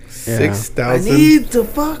like, Yeah. I $6,524. need to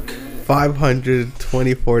fuck,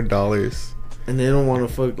 and they don't want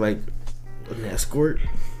to fuck like an escort.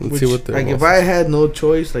 Let's see what they're like. If I had no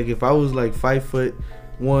choice, like if I was like 5'1",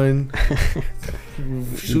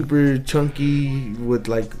 super chunky with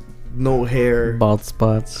like no hair, Bald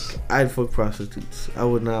spots. I'd fuck prostitutes. I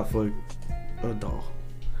would not fuck a doll.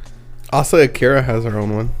 Also, Akira has her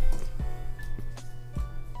own one.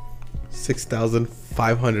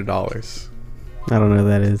 $6,500. I don't know who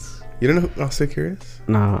that is. You don't know who Asa Akira is?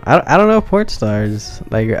 No, I don't know porn stars.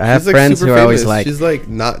 Like I have She's, like, friends super who are always famous. like. She's like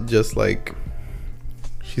not just like.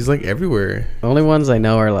 She's like everywhere. The only ones I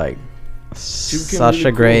know are like became Sasha really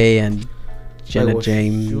cool. Grey and Jenna well,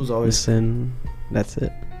 she was always- Jameson. That's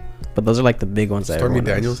it. But those are like the big ones that Stormy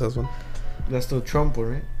everyone Daniels knows. has one. That's the Trump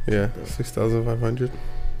one, right? Yeah, 6,500.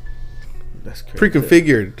 That's crazy.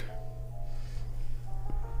 Pre-configured.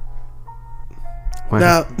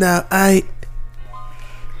 Wow. Now I.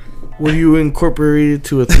 Were you incorporated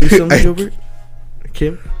to a threesome, Gilbert?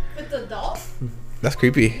 Kim? With the doll? That's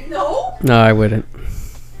creepy. No. No, I wouldn't.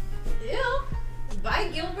 Ew. Bye,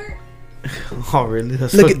 Gilbert. Oh, really?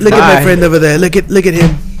 That's Look what- at my Bye. friend over there. Look at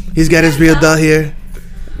him. He's got his real doll here.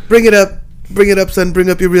 Bring it up, son. Bring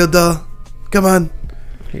up your real doll. Come on.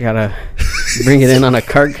 You gotta bring it in on a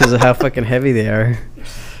cart because of how fucking heavy they are.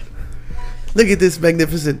 Look at this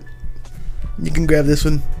magnificent. You can grab this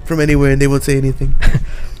one from anywhere and they won't say anything.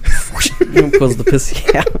 Pulls the pussy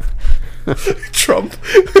out. Trump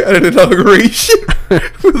at an inauguration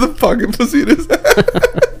with a pocket pussy in his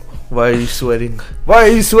hand. Why are you sweating? Why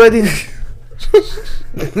are you sweating?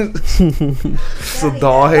 It's a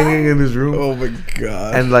doll hanging in his room. Oh my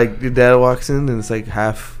god. And like your dad walks in and it's like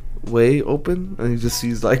halfway open and he just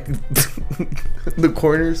sees like the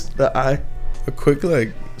corners, the eye. A quick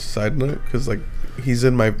like side note, because like he's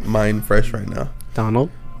in my mind fresh right now.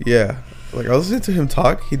 Donald. Yeah, like I was listening to him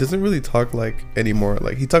talk. He doesn't really talk like anymore.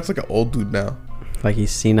 Like he talks like an old dude now. Like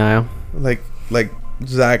he's senile. Like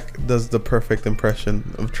Zach does the perfect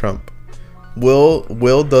impression of Trump.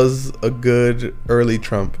 Will does a good early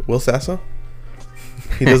Trump. Will Sasso.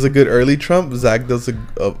 He does a good early Trump. Zach does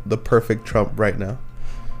the perfect Trump right now.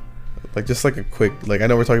 Like just like a quick like I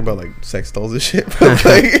know we're talking about like sex dolls and shit, but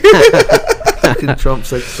like Fucking Trump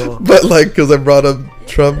sex doll. but like because I brought up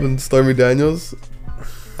Trump and Stormy Daniels,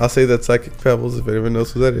 I'll say that Psychic Pebbles, if anyone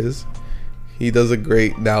knows who that is, he does a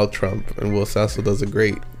great now Trump, and Will Sasso does a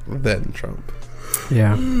great then Trump.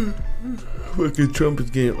 Yeah. Fucking Trump is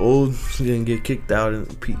getting old. He's gonna get kicked out and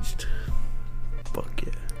impeached. Fuck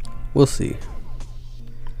yeah. We'll see.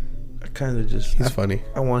 I kind of just. He's funny.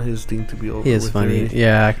 I want his thing to be over. He is with funny. already.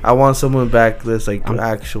 Yeah. I want someone back that's like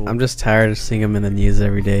actual. I'm just tired of seeing him in the news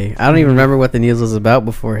every day. I don't even remember what the news was about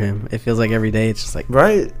before him. It feels like every day it's just like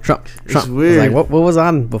right. Trump. It's Trump. weird. Like what was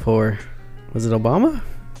on before? Was it Obama?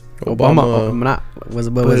 Not. Was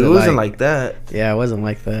it? What But was it it wasn't like? like that. Yeah, it wasn't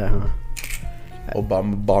like that. Huh?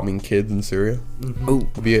 Obama bombing kids in Syria Oh,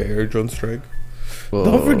 via air drone strike. whoa.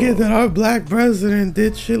 Don't forget that our black president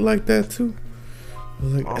did shit like that too. I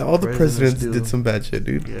was like, all the presidents do. did some bad shit,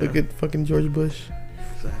 dude. Yeah. Look at fucking George Bush.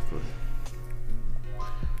 Exactly.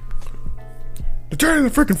 turning the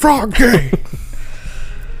freaking frog gay.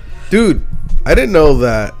 Dude, I didn't know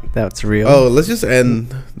that. That's real. Oh, let's just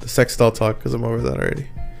end the sex doll talk because I'm over that already.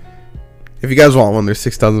 If you guys want one, they're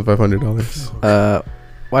 $6,500.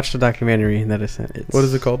 Watch the documentary that I sent. What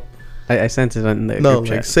is it called? I sent it on the No, group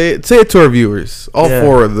like chat. say it to our viewers, all Yeah.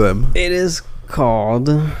 4 of them. It is called.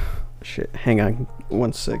 Shit, hang on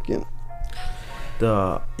 1 second.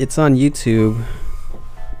 It's on YouTube.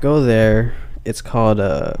 Go there. It's called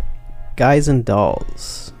Guys and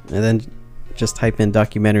Dolls, and then just type in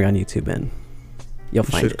documentary on YouTube and you'll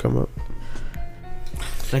find Should it. come up.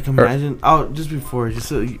 Like imagine, just before,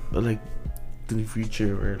 like the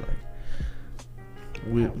future where like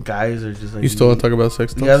guys are just like. You still want to talk about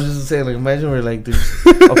sex dolls? Yeah, I was just saying, like imagine where like there's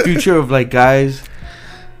a future of like guys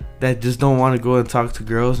that just don't want to go and talk to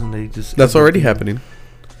girls and they just. That's already happening.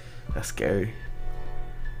 That's scary.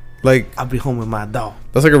 Like I'll be home with my dog.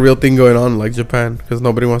 that's like a real thing going on in like Japan because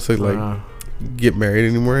nobody wants to like Uh, get married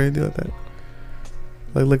anymore or anything like that.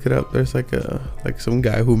 Like look it up. There's like some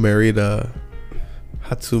guy who married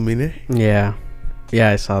Hatsumine. Yeah,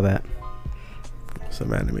 I saw that.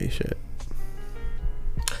 Some anime shit.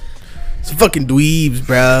 Some fucking dweebs,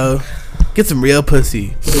 bro. Get some real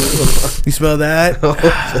pussy. You smell that?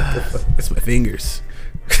 That's my fingers.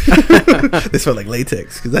 They smell like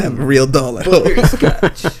latex because I have a real doll at home.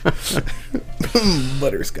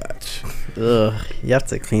 Butterscotch. Ugh, you have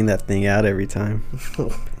to clean that thing out every time.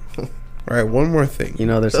 All right, one more thing. You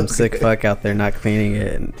know, there's some sick fuck out there not cleaning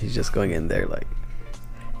it, and he's just going in there like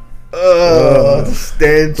the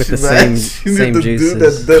stench with the man. same The dude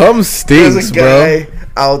juices. Cum there's stinks, a bro. guy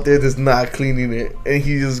out there that's not cleaning it, and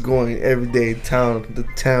he's just going every day town.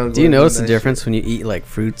 Do you notice the difference when you eat like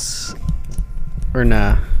fruits or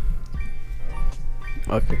nah?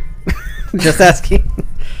 Okay, just asking.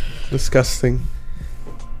 Disgusting.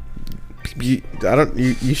 You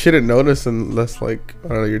shouldn't notice unless like I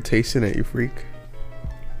don't know, you're tasting it, you freak.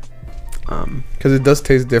 Because it does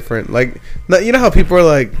taste different. Like, you know how people are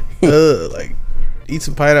like, ugh, like eat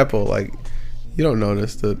some pineapple. Like, you don't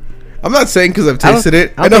notice that. I'm not saying because I've tasted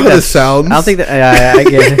it. I know how this sounds. I don't think that. I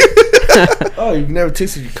get it. Oh, you've never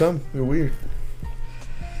tasted your cum? You're weird.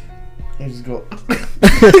 You just go.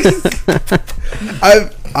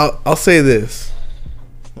 I'll say this.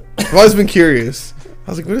 I've always been curious.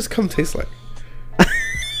 I was like, what does cum taste like?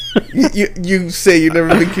 you say you've never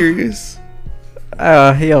been curious?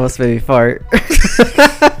 He almost made me fart.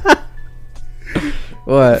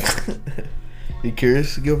 What? You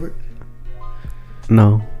curious, Gilbert?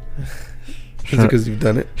 No. Is it because you've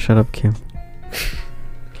done it? Shut up, Kim.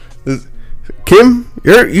 Kim,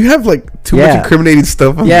 you have like too much incriminating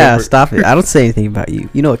stuff on Gilbert. Stop it. I don't say anything about you.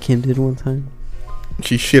 You know what Kim did one time?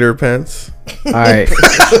 She shit her pants. All right.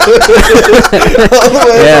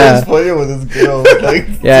 Yeah. Funny with this girl. Like,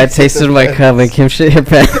 Yeah, I tasted my cum and Kim shit her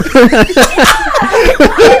pants.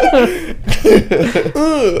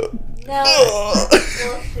 No.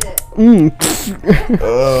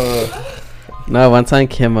 Bullshit. No, one time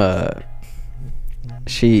Kim,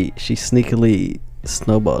 she sneakily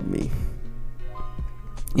snowballed me.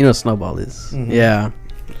 You know what snowball is? Mhm. Yeah.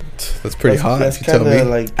 That's pretty hot. That's If you tell me.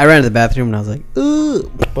 like, I ran to the bathroom and I was like, ooh.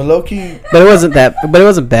 but low key, But it wasn't that. But it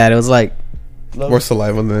wasn't bad. It was like, More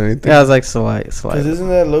saliva than anything. yeah, I was like saliva. because isn't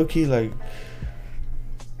that low key like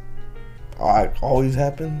always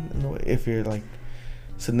happen in a way? If you're like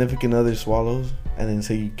significant other swallows and then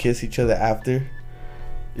say you kiss each other after,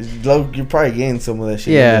 you're probably getting some of that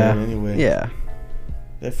shit. Yeah. Anyway. Yeah.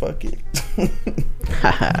 Yeah, fuck it.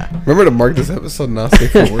 Remember to mark this episode not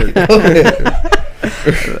safe for work.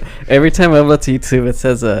 Every time I upload to YouTube, it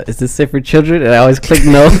says, "Is this safe for children?" And I always click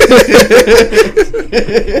no.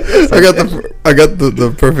 I got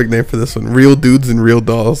the perfect name for this one. Real dudes and real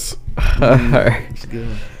dolls. It's good.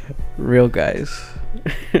 Real guys.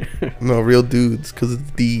 No, real dudes, because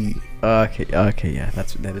it's D. Okay, yeah,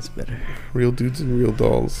 that is better. Real dudes and real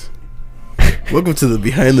dolls. Welcome to the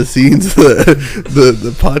behind the scenes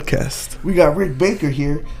the podcast. We got Rick Baker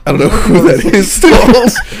here. I don't know who that is.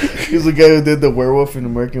 He's the guy who did the werewolf in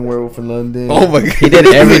American Werewolf in London. Oh my god. He did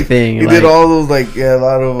everything. He did all those a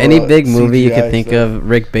lot of any big movie you CGI could think stuff. of.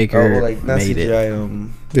 Rick Baker not made CGI,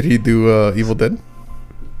 it. Did he do Evil Dead?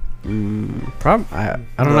 I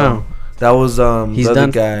don't know. That was He's the done.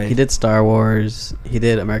 other guy. He did Star Wars. He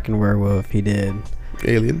did American Werewolf. He did.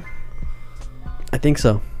 Alien? I think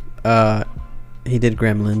so. He did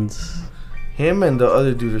Gremlins. Him and the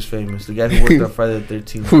other dude is famous. The guy who worked on Friday the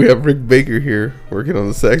 13th. We have Rick Baker here working on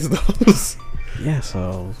the sex dolls. Yeah,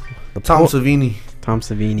 so Tom Savini. Tom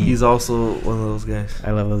Savini. He's also one of those guys. I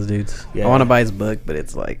love those dudes. Yeah. I want to buy his book, but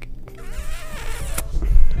it's like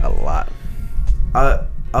a lot.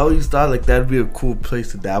 I always thought like that'd be a cool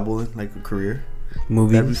place to dabble in, like a career.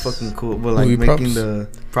 Movies. That'd be fucking cool. But like Movie making props? the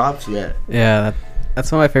props, yeah. Yeah,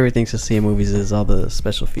 that's one of my favorite things to see in movies is all the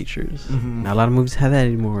special features. Mhm. Not a lot of movies have that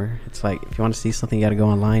anymore. It's like if you want to see something, you got to go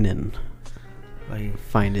online and Like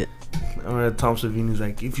find it. I remember Tom Savini's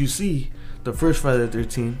like, if you see the first Friday the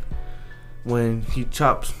 13th when he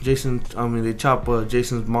chops they chop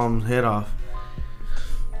Jason's mom's head off.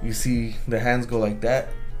 You see the hands go like that,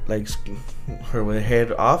 like her with her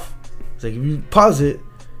head off. It's like if you pause it,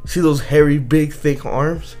 see those hairy, big, thick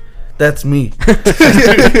arms. That's me.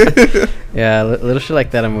 Yeah, little shit like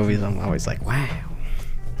that in movies. I'm always like, wow.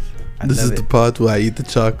 I This love is it. the part where I eat the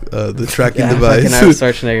tracking Yeah, device. fucking Arnold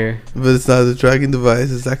Schwarzenegger. But it's not the tracking device.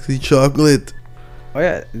 It's actually chocolate. Oh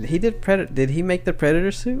yeah, he did Predator. Did he make the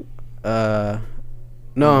Predator suit? No,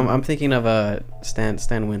 I'm thinking of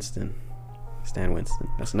Stan Winston. Stan Winston.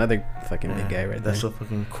 That's another fucking big guy right That's there. a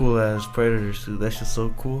fucking cool ass Predator suit. That's just so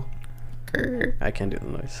cool. I can't do the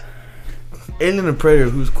noise. Alien and Predator,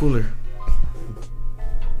 who's cooler?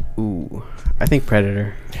 Ooh, I think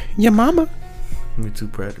Predator. Your mama. Me too,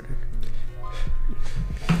 Predator.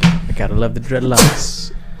 I gotta love the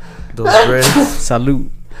dreadlocks. Those dreads. Salute.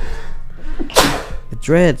 The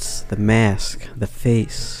dreads, the mask, the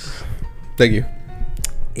face. Thank you.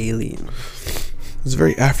 Alien. It's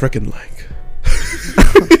very African-like.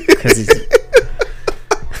 Cause he's.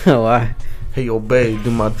 Why? Hey, yo, babe,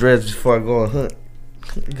 do my dreads before I go on hunt.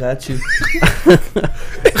 Got you.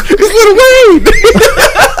 It's Lil Wayne.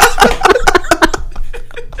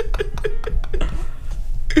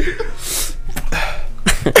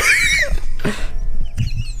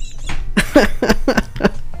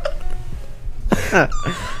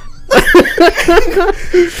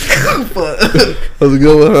 How's it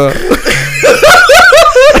going, huh?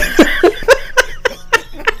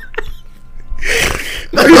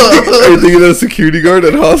 Are you thinking of a security guard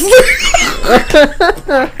at Hostler?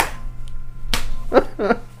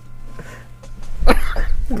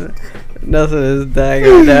 Nothing is dying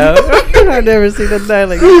right now. I've never seen a die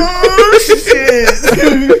like this. Oh, shit.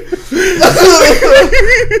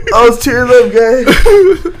 I was tearing up, guys.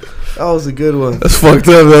 That was a good one. That's fucked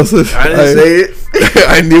up, Nelson. I didn't say it.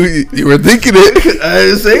 I knew you were thinking it. I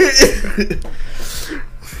didn't say it.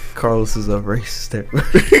 Carlos is a racist.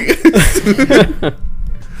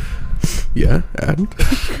 Yeah, and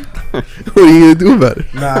what are you gonna do about it?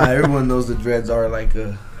 Nah, everyone knows the dreads are like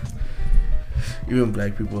even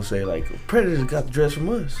black people say like Predators got the dreads from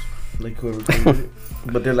us, like whoever created it.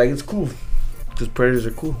 But they're like it's cool, because Predators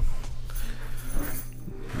are cool.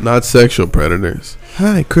 Not sexual predators.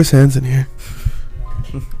 Hi, Chris Hansen here.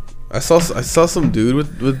 I saw some dude with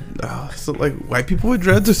some, like white people with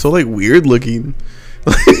dreads are so like weird looking.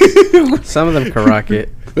 Some of them can rock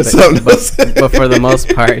it, But some don't. but for the most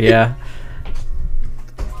part, yeah.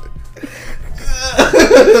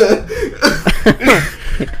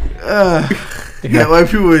 Yeah, white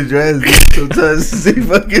people with dreads sometimes they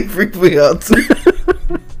fucking freak me out too.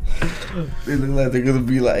 They look like they're gonna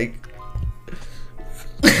be like.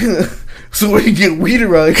 So where you get weed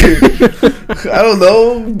around here? I don't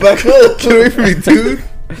know. Back up. Get away from me, dude.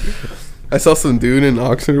 I saw some dude in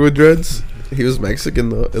Oxford with dreads. He was Mexican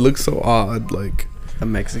though. It looks so odd. Like A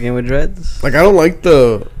Mexican with dreads. I don't like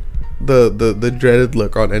the dreaded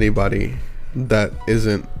look on anybody that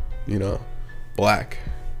isn't, black,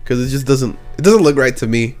 because it just doesn't look right to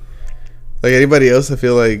me. Like anybody else, I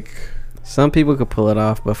feel like Some people could pull it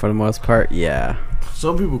off, but for the most part, yeah.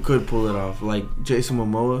 Some people could pull it off. Like Jason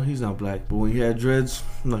Momoa, he's not black, but when he had dreads,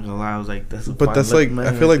 I'm not gonna lie, I was like, that's a But fine that's looking like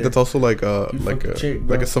man I feel right like that's also like a You like fucking a chick,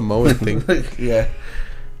 bro. like a Samoan thing. Yeah.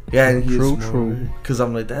 Yeah, and he's True, small, true. right? Cause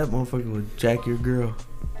I'm like, that motherfucker would jack your girl.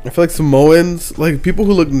 I feel like Samoans, like people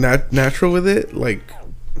who look natural with it, like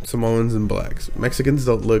Samoans and blacks. Mexicans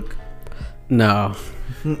don't look. No.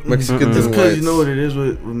 Mexicans Just and because you whites. know what it is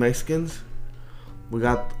with Mexicans, we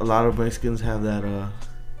got a lot of Mexicans have that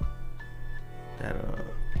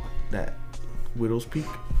widow's peak.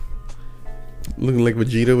 Looking like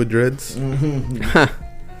Vegeta with dreads.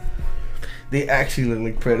 They actually look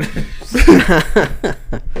like predators.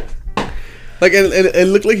 Like and it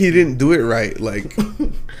looked like he didn't do it right. Like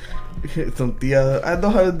Some tia, I know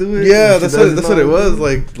how to do it. yeah, She that's doesn't what know it how was. to do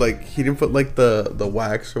it. Like he didn't put like the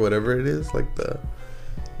wax or whatever it is, like the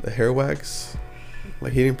hair wax.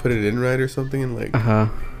 Like he didn't put it in right or something, and like I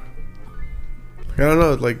don't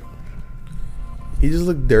know, like he just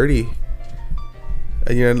looked dirty.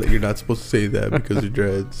 And you're not supposed to say that because of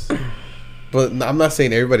dreads. But I'm not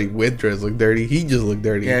saying everybody with dreads look dirty. He just looked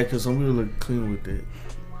dirty. Yeah, because some people look clean with it.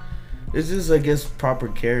 It's just, I guess, proper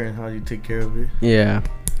care and how you take care of it. Yeah.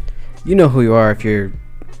 You know who you are if you're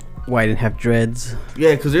Why I didn't have dreads?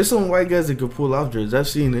 Yeah, because there's some white guys that could pull off dreads. I've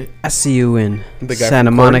seen it. I see you in The guy Santa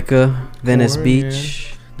from Korn. Monica, Venice Korn,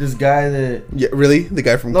 Beach. This guy that Yeah, really? The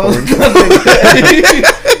guy from no, Korn?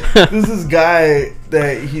 this is guy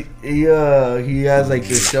that he has like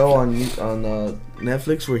this show on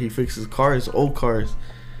Netflix where he fixes cars, old cars.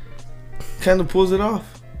 Kind of pulls it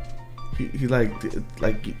off. He like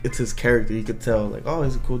it's his character. You could tell like, oh,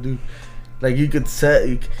 he's a cool dude. Like you could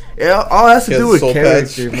set. All has to He has do a with soul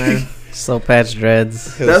character, patch. man. Soul patch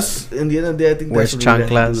dreads. That's in the end of the day. I think Wears that's what it has to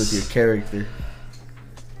do chanclas. with your character.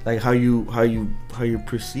 Like how you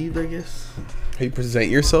perceived, I guess. How you present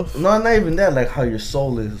yourself? No, not even that. Like how your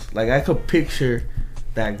soul is. Like I could picture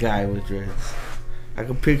that guy with dreads. I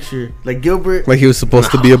could picture like Gilbert. Like he was supposed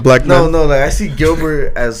to be a black man? No. Like I see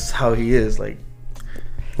Gilbert as how he is. Like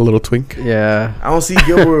A little twink? Yeah. I don't see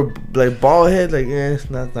Gilbert like bald head. Like it's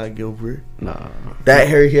not Gilbert. No. That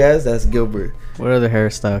hair he has, that's Gilbert. What other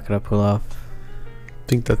hairstyle could I pull off? I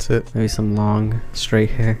think that's it. Maybe some long, straight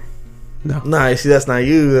hair. Nah, you see, that's not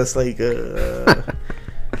you. That's like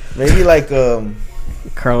maybe like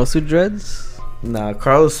Carlos with dreads? Nah,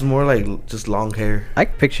 Carlos is more like just long hair. I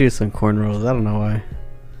could picture some cornrows. I don't know why.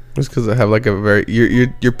 It's because I have like a very...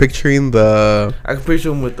 You're picturing the... I can picture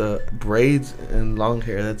him with the braids and long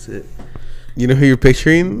hair. That's it. You know who you're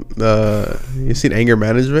picturing? You seen Anger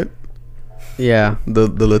Management? Yeah. The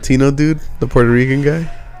Latino dude? The Puerto Rican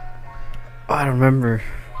guy? Oh, I don't remember.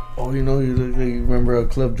 Oh, you know, you remember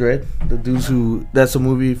Club Dread? The dudes who... That's a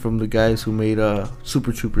movie from the guys who made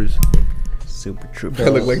Super Troopers. Super Troop. I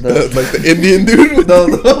look like the Indian dude? No,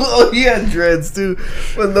 oh, he had dreads too.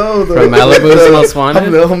 But no, From Malibu's Most Wanted?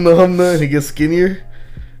 Humna, he gets skinnier.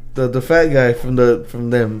 The fat guy from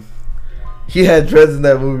them. He had dreads in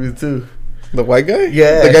that movie too. The white guy?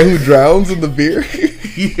 Yeah. The guy who drowns in the beer?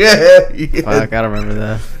 Yeah. Fuck, I don't remember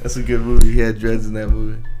that. That's a good movie. He had dreads in that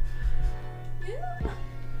movie.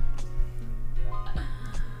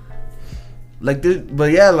 Like this,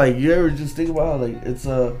 but yeah, like you ever just think about how, like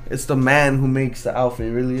it's the man who makes the outfit.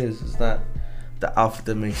 It really is. It's not the outfit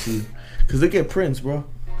that makes you. Cause look at Prince, bro.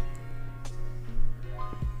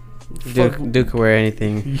 Duke could wear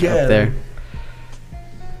anything up there.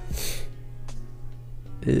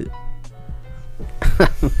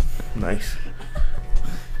 Nice.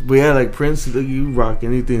 But yeah, like Prince, look, you rock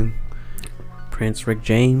anything. Prince, Rick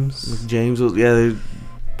James. James,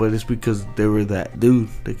 but it's because they were that dude.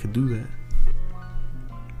 They could do that.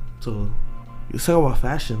 So let's talk about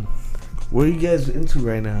fashion. What are you guys into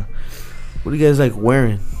right now? What are you guys like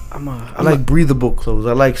wearing? I like breathable clothes.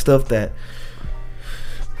 I like stuff that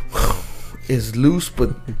is loose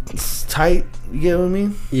but it's tight. You get what I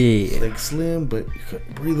mean? Yeah. Like slim but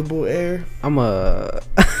breathable air.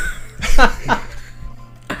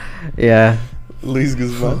 Yeah. Luis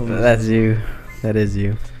Guzman. That's you. That is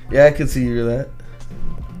you. Yeah, I could see you that.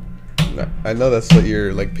 I know that's what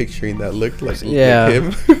you're like picturing that looked like. Yeah.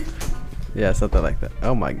 Like him. Yeah, something like that.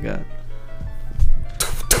 Oh my god.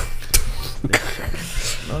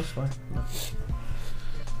 No, it's fine. No.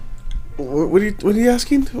 What are you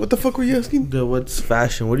asking? What the fuck were you asking? What's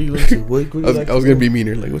fashion? What are you into? What do you like I was to gonna do? be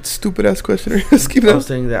meaner. Like, what stupid ass question are you asking? I was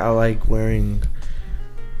saying that I like wearing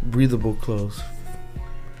breathable clothes.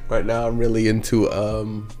 Right now, I'm really into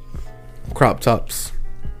crop tops.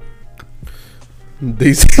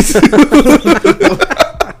 Daisies.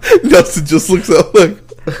 Nelson just looks up like.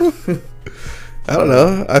 I don't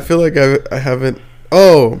know. I feel like I haven't.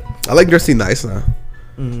 Oh, I like dressing nice now.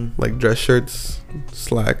 Mm-hmm. Like dress shirts,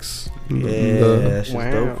 slacks. Yeah, that's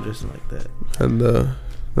just dope. Just like that. And the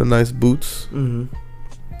nice boots. Mm-hmm.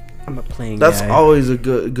 I'm a plain That's guy. always a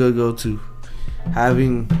good go-to.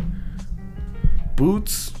 Having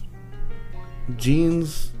boots,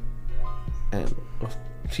 jeans, and a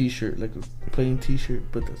t-shirt, like a plain t-shirt,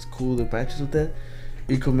 but that's cool that matches with that.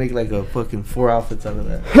 You could make like a fucking 4 outfits out of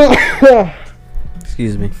that.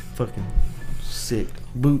 Excuse me. Fucking sick.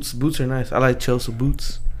 Boots are nice. I like Chelsea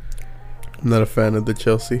boots. I'm not a fan of the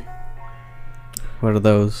Chelsea. What are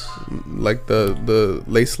those? Like the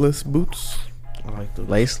laceless boots. I like those.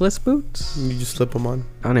 Laceless boots? You just slip them on.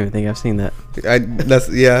 I don't even think I've seen that.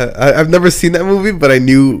 I've never seen that movie, but I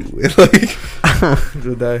knew like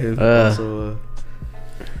Good that his also.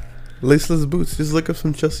 Laceless boots. Just look up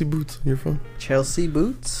some Chelsea boots on your phone. Chelsea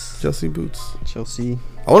boots? Chelsea boots. Chelsea.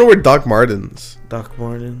 I want to wear Doc Martens. Doc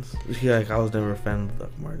Martens. Yeah, like I was never a fan of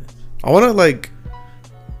Doc Martens. I want to like.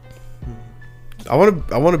 I want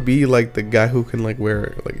to be like the guy who can like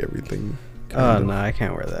wear like everything. Oh no, I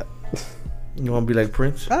can't wear that. You want to be like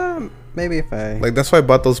Prince? Maybe if I Like that's why I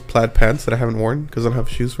bought those plaid pants that I haven't worn because I don't have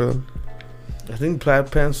shoes for them. I think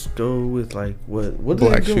plaid pants go with like what? What do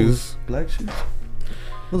Black they go shoes. with? Black shoes.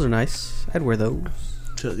 Those are nice. I'd wear those.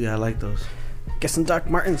 Yeah, I like those. Get some Doc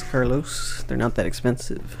Martens, Carlos. They're not that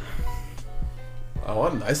expensive. I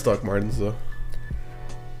want nice Doc Martens though.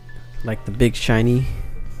 Like the big shiny.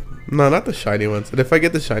 No, not the shiny ones. And if I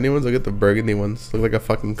get the shiny ones, I'll get the burgundy ones. Look like a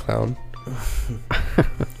fucking clown.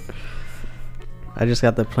 I just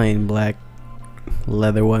got the plain black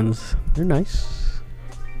leather ones. They're nice.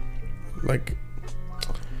 Like,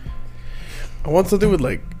 I want something with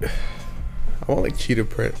like, I want like cheetah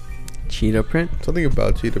print. Cheetah print? Something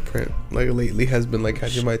about cheetah print, like lately, has been like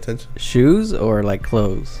catching my attention. Shoes or like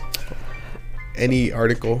clothes? Any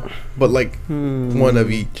article, but like one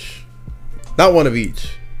of each. Not one of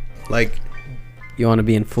each. Like, you want to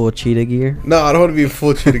be in full cheetah gear? no, I don't want to be in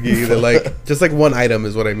full cheetah gear either. Like, just like one item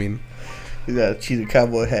is what I mean. You got a cheetah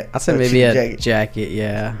cowboy hat. I said maybe a jacket.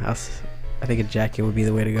 Yeah, I think a jacket would be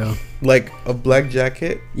the way to go. Like a black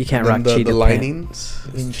jacket. You can't then rock cheetah the lining pants.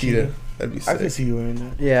 is cheetah. That'd be sick. I can see you wearing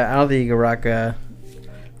that. Yeah, I don't think you can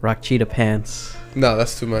rock cheetah pants. No,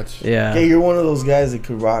 that's too much. Yeah. Yeah, you're one of those guys that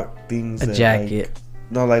could rock things. A that, jacket. Like,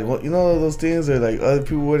 no, like what, you know those things that like other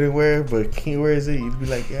people wouldn't wear, but he wears it. You'd be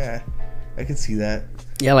like, yeah, I can see that.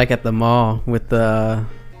 Yeah, like at the mall with that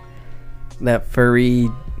furry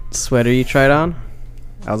sweater you tried on.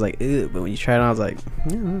 I was like, ew, but when you tried it on, I was like,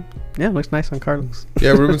 yeah, it looks nice on Carlos.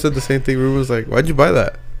 Yeah, Ruben said the same thing. Ruben was like, why'd you buy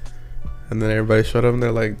that? And then everybody showed up and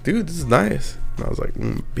they're like, dude, this is nice. And I was like,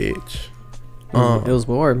 bitch. It was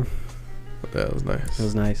warm. That was nice. It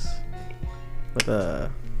was nice.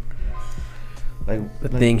 But Like the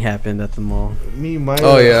thing happened at the mall,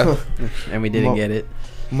 Oh, yeah. and we didn't get it.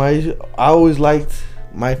 I always liked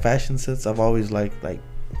my fashion sense. I've always liked like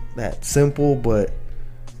that simple but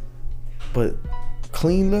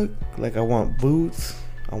clean look. Like I want boots,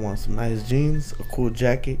 I want some nice jeans, a cool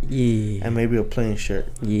jacket, Yeah. and maybe a plain shirt,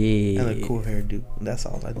 Yeah. and a cool hairdo. And that's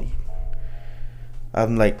all I need.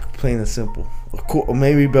 I'm like plain and simple. A cool,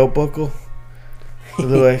 maybe belt buckle, a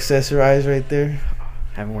little accessorize right there.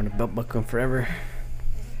 Haven't worn a belt buckle in forever.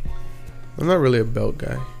 I'm not really a belt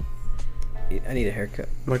guy. I need a haircut.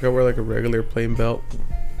 Like I wear like a regular plain belt.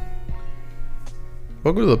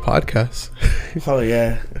 Welcome to the podcast. Oh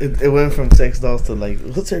yeah, it went from sex dolls to like,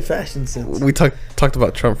 what's her fashion sense? We talked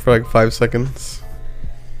about Trump for like 5 seconds.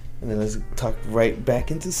 And then let's talk right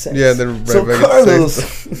back into sex. Yeah, and then right so back Carlos.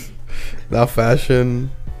 into sex. Now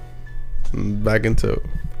fashion. And back into.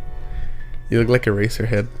 You look like a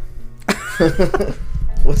Eraserhead.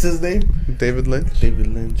 What's his name? David Lynch. David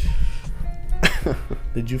Lynch.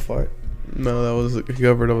 Did you fart? No, that was a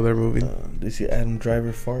covered over there movie. Did you see Adam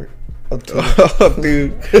Driver fart? Oh,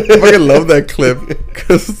 dude, I fucking love that clip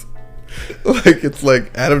because, like, it's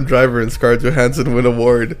like Adam Driver and Scarlett Johansson win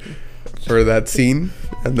award for that scene,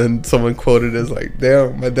 and then someone quoted as like,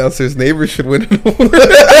 "Damn, my downstairs neighbor should win an award."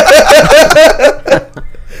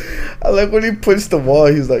 I like when he punched the wall.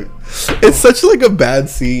 He's like, "It's such like a bad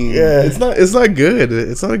scene. Yeah, it's not good.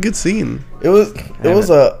 It's not a good scene." It was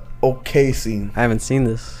a okay scene. I haven't seen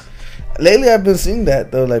this. Lately, I've been seeing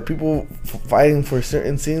that though, like people fighting for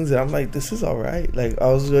certain scenes, and I'm like, this is all right. Like I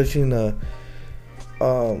was watching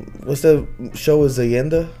what's that show with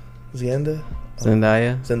Zendaya?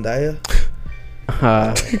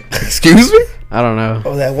 Excuse me? I don't know.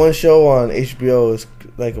 Oh, that one show on HBO is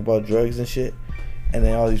like about drugs and shit, and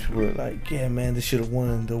then all these people were like, yeah, man, this should have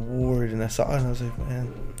won the award, and I saw it and I was like,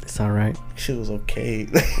 man, It's all right. shit was okay.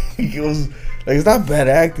 It was like, it's not bad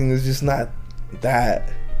acting, it's just not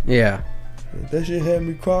that. Yeah. That shit had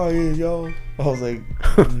me crying, y'all. I was like,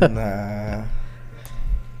 nah.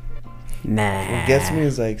 Nah. What gets me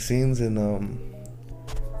is like scenes in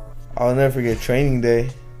I'll never forget Training Day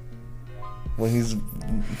when he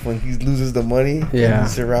loses the money and Yeah.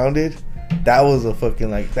 he's surrounded. That was a fucking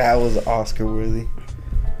that was Oscar worthy.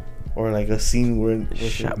 Or like a scene where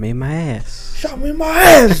Shot me in my ass. shot me in my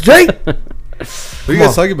ass, Jake. What are you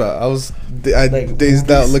guys talking about? I Like dazed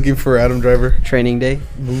movies. out looking for Adam Driver. Training Day.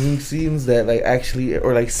 Moving scenes that like actually,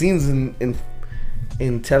 or like scenes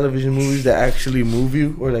in television movies that actually move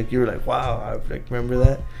you, or like you're like, wow, I like remember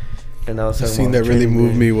that. And I was The talking scene about that really Training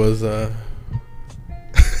moved Day. me was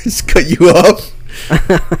just cut you off.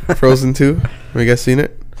 Frozen 2. Have you guys seen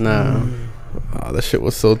it? No. Oh, that shit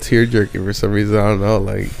was so tear jerking for some reason. I don't know.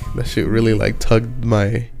 Like that shit really like tugged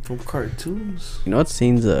my. From cartoons. You know what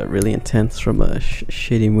scene's really intense from a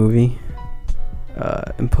shitty movie?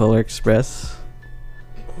 In Polar Express,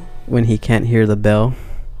 when he can't hear the bell.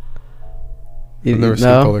 I've never seen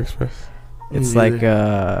Polar Express. It's Me like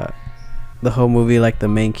the whole movie, like the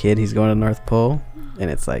main kid, he's going to North Pole, and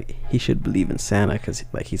it's like he should believe in Santa because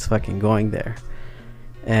like he's fucking going there,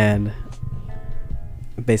 and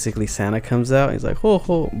basically Santa comes out, he's like ho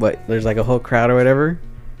ho, but there's like a whole crowd or whatever,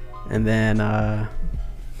 And then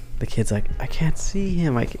the kid's like, I can't see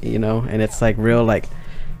him, and it's like real, like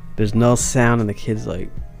there's no sound, and the kid's like,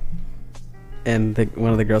 and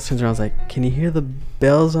one of the girls turns around and is like, can you hear the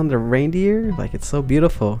bells on the reindeer? Like, it's so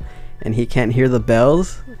beautiful. And he can't hear the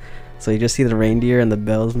bells, so you just see the reindeer and the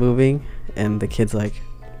bells moving, and the kid's like,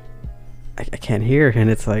 I can't hear. And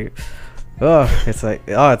it's like,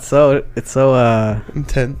 it's so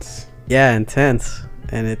Intense. yeah, intense.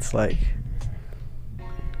 And it's like,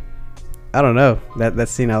 I don't know, that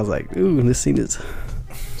scene, I was like, ooh, this scene is...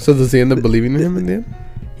 So does he end up believing in him in the end?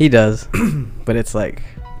 He does. But it's like...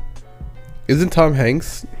 Isn't Tom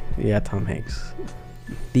Hanks? Yeah, Tom Hanks.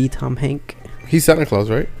 The Tom Hank. He's Santa Claus,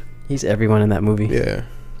 right? He's everyone in that movie. Yeah.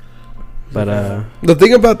 But the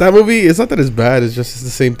thing about that movie is not that it's bad. It's just the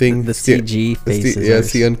same thing. the CG faces.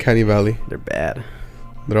 It's the uncanny valley. They're bad.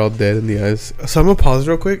 They're all dead in the eyes. So I'm gonna pause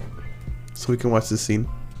real quick, so we can watch this scene.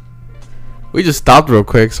 We just stopped real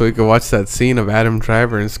quick so we could watch that scene of Adam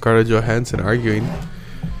Driver and Scarlett Johansson arguing.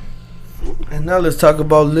 And now let's talk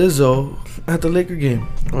about Lizzo at the Laker game.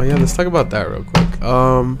 Oh yeah, let's talk about that real quick.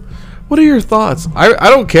 What are your thoughts? I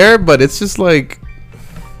don't care, but it's just like,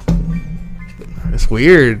 it's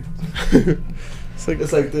weird. It's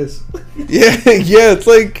like this. Yeah, it's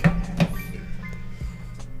like,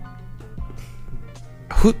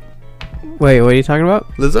 who? Wait, what are you talking about?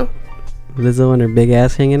 Lizzo? Lizzo and her big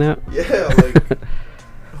ass hanging out? Yeah, like,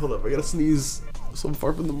 hold up, I gotta sneeze so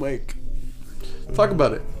far from the mic. Talk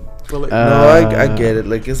about it. Well, like, No, I get it.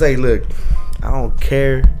 Like, it's like, look, I don't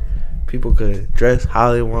care. People could dress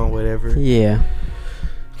how they want, whatever. Yeah.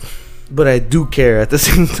 But I do care at the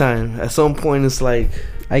same time. At some point, it's like,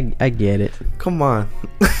 I get it. come on.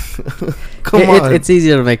 Come on. It's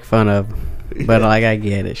easier to make fun of. But Yeah. like, I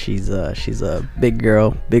get it. She's a big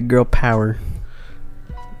girl power.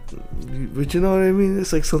 But you know what I mean?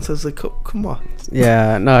 It's like sometimes like, come on.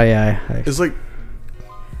 Yeah, no, yeah. it's like,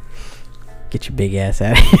 Get your big ass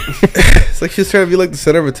out of here. it's like she's trying to be like the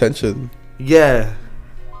center of attention. Yeah.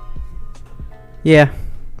 Yeah.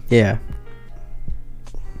 Yeah.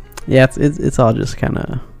 Yeah, it's all just kind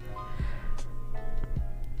of...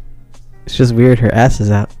 It's just weird her ass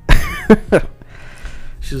is out.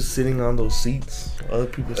 She was sitting on those seats. Other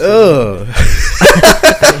people Ugh.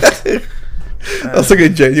 That's like a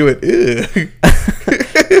genuine ew.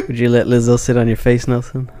 Would you let Lizzo sit on your face,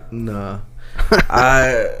 Nelson? Nah.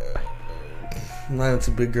 I'm not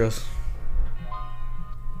into big girls.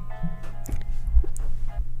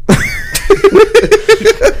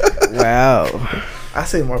 Wow. I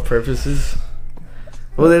say more purposes.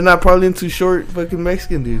 Well, they're not probably into short fucking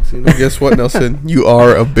Mexican dudes, you know? Guess what, Nelson? You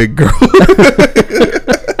are a big girl.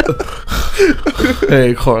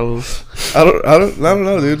 Hey, Carlos. I don't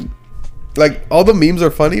know, dude. Like, all the memes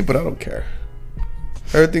are funny, but I don't care.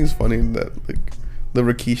 Everything's funny in that, like, the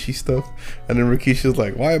Rikishi stuff. And then Rikishi's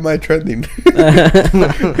like, why am I trending?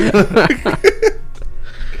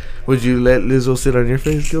 Would you let Lizzo sit on your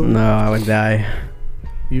face, Gilbert? No, I would die.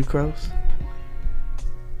 You, Carlos?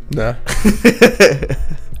 Nah.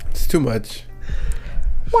 It's too much.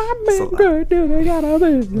 What It's a big girl do they got a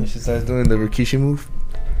When business? she starts doing the Rikishi move.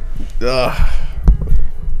 Ugh.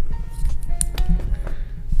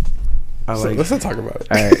 I So like. let's not talk about it.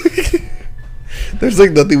 Alright. There's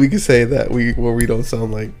like nothing we can say that where we don't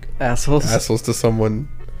sound like Assholes. assholes to someone.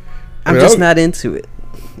 I'm just not into it.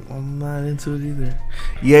 I'm not into it either.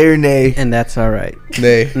 Yay or nay? And that's alright.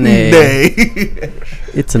 Nay. Nay. Nay.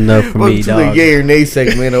 It's a no for Welcome me, to dog. the yay or nay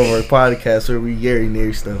segment of our podcast where we yay or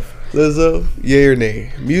nay stuff. Lizzo, yay or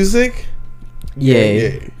nay? Music?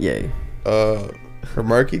 Yay. Yay. Her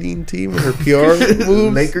marketing team, her PR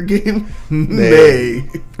moves? Laker game? Nay. Nay.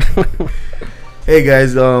 Hey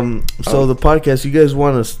guys, so the podcast, you guys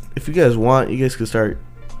want us, if you guys want, you guys can start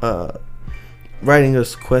writing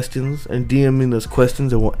us questions and DMing us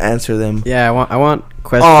questions and we'll answer them Yeah, I want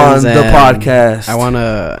questions on the and podcast. I want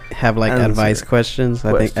to have like Answer advice questions.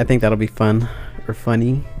 I think that'll be fun or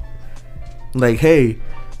funny. Like, hey,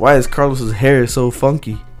 why is Carlos's hair so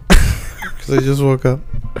funky? Because I just woke up.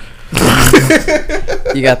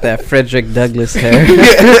 You got that Frederick Douglass hair.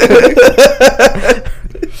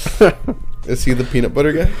 Is he the peanut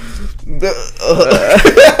butter guy?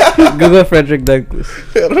 Google Frederick Douglass.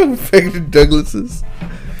 I don't know Frederick Douglasses.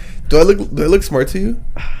 Do I look smart to you?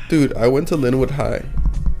 Dude, I went to Linwood High.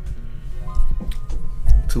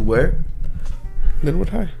 To where? Linwood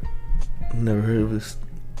High. Never heard of this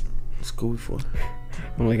school before.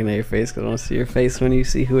 I'm looking at your face because I want to see your face when you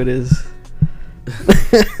see who it is.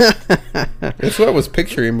 It's what I was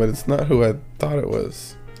picturing, but it's not who I thought it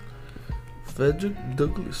was. Frederick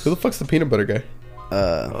Douglass. Who the fuck's the peanut butter guy?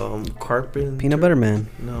 Carpenter. Peanut Butter Man.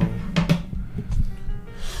 No.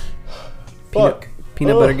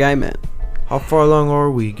 Peanut butter guy, man. How far along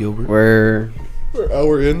are we, Gilbert? We're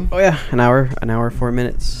hour in. oh yeah, an hour 4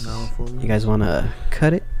 minutes. An hour, 4 minutes. You guys wanna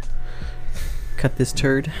cut it? Cut this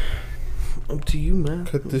turd? Up to you, man.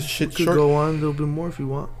 Cut this shit We could short. go on a little bit more if you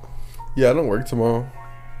want. Yeah, I don't work tomorrow.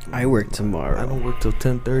 I work tomorrow. I don't work till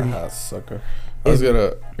 10:30. Ah, sucker. I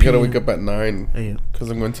gotta wake up at 9 Hey, because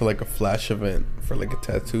I'm going to like a flash event for like a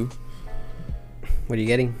tattoo. What are you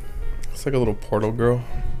getting? It's like a little portal girl.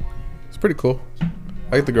 It's pretty cool.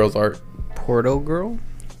 I like the girl's art. Portal girl?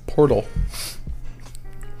 Portal.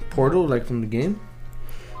 Portal, like from the game?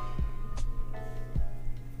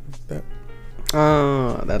 That.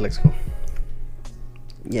 Oh, that looks cool.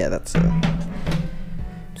 Yeah, that's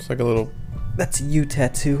It's like a little. a you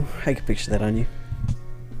tattoo. I can picture that on you.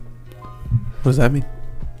 What does that mean?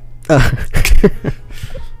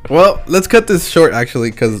 Well, let's cut this short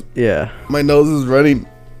actually, because Yeah. my nose is running,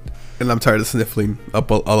 and I'm tired of sniffling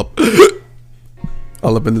up all up,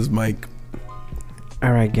 all up in this mic.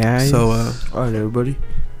 All right, guys. So, All right, everybody.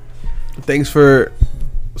 thanks for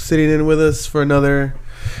sitting in with us for another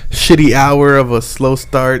shitty hour of a slow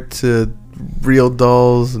start to real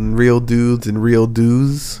dolls and real dudes and real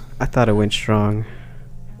dudes. I thought it went strong,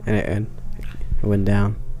 and it went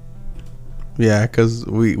down. Yeah, because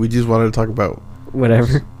we just wanted to talk about.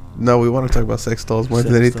 Whatever. No, we want to talk about sex dolls more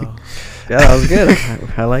than Sex anything. doll. Yeah, that was good.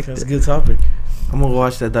 I liked That's a it. good topic. I'm gonna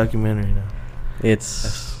watch that documentary now.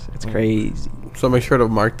 It's crazy. So make sure to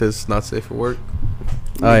mark this not safe for work.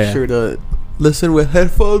 Oh, Make yeah. sure to listen with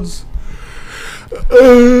headphones.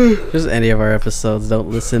 Just any of our episodes. Don't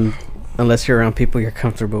listen unless you're around people you're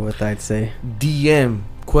comfortable with, I'd say. DM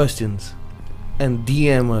questions and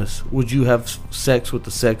DM us. Would you have sex with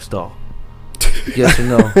the sex doll? Yes or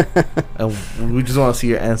no? And we just want to see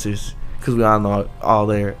your answers because we all know all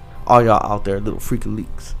y'all out there, little freaky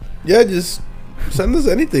leaks. Yeah, just send us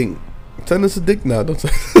anything. Send us a dick now. Don't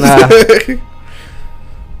send Nah.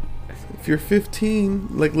 If you're 15,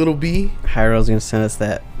 like little B, Hyro's gonna send us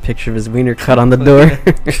that picture of his wiener cut on the door.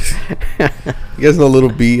 you guys know little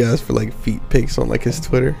B asks for like feet pics on like his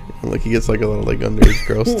Twitter, and like he gets like a little like underage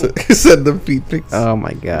girls to send them feet pics. Oh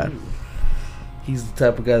my god. He's the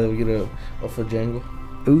type of guy that would get a fajango.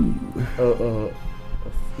 Ooh.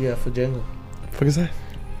 Yeah, fajango. The fuck is that?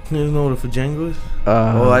 You don't know what a fajango is?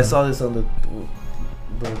 I saw this on the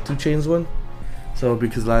 2 Chainz one. So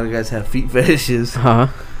because a lot of guys have feet fetishes, Huh?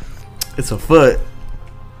 it's a foot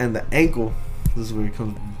and the ankle. This is where it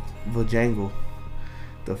comes vajango.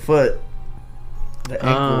 The foot, the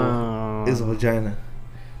ankle is a vagina.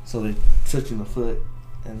 So they touching the foot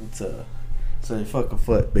and it's so they fuck a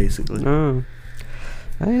foot basically. Oh.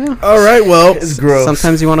 Oh, yeah. All right, well, It's gross.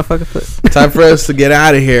 Sometimes you want to fuck a foot. time for us to get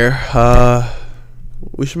out of here.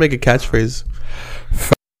 We should make a catchphrase.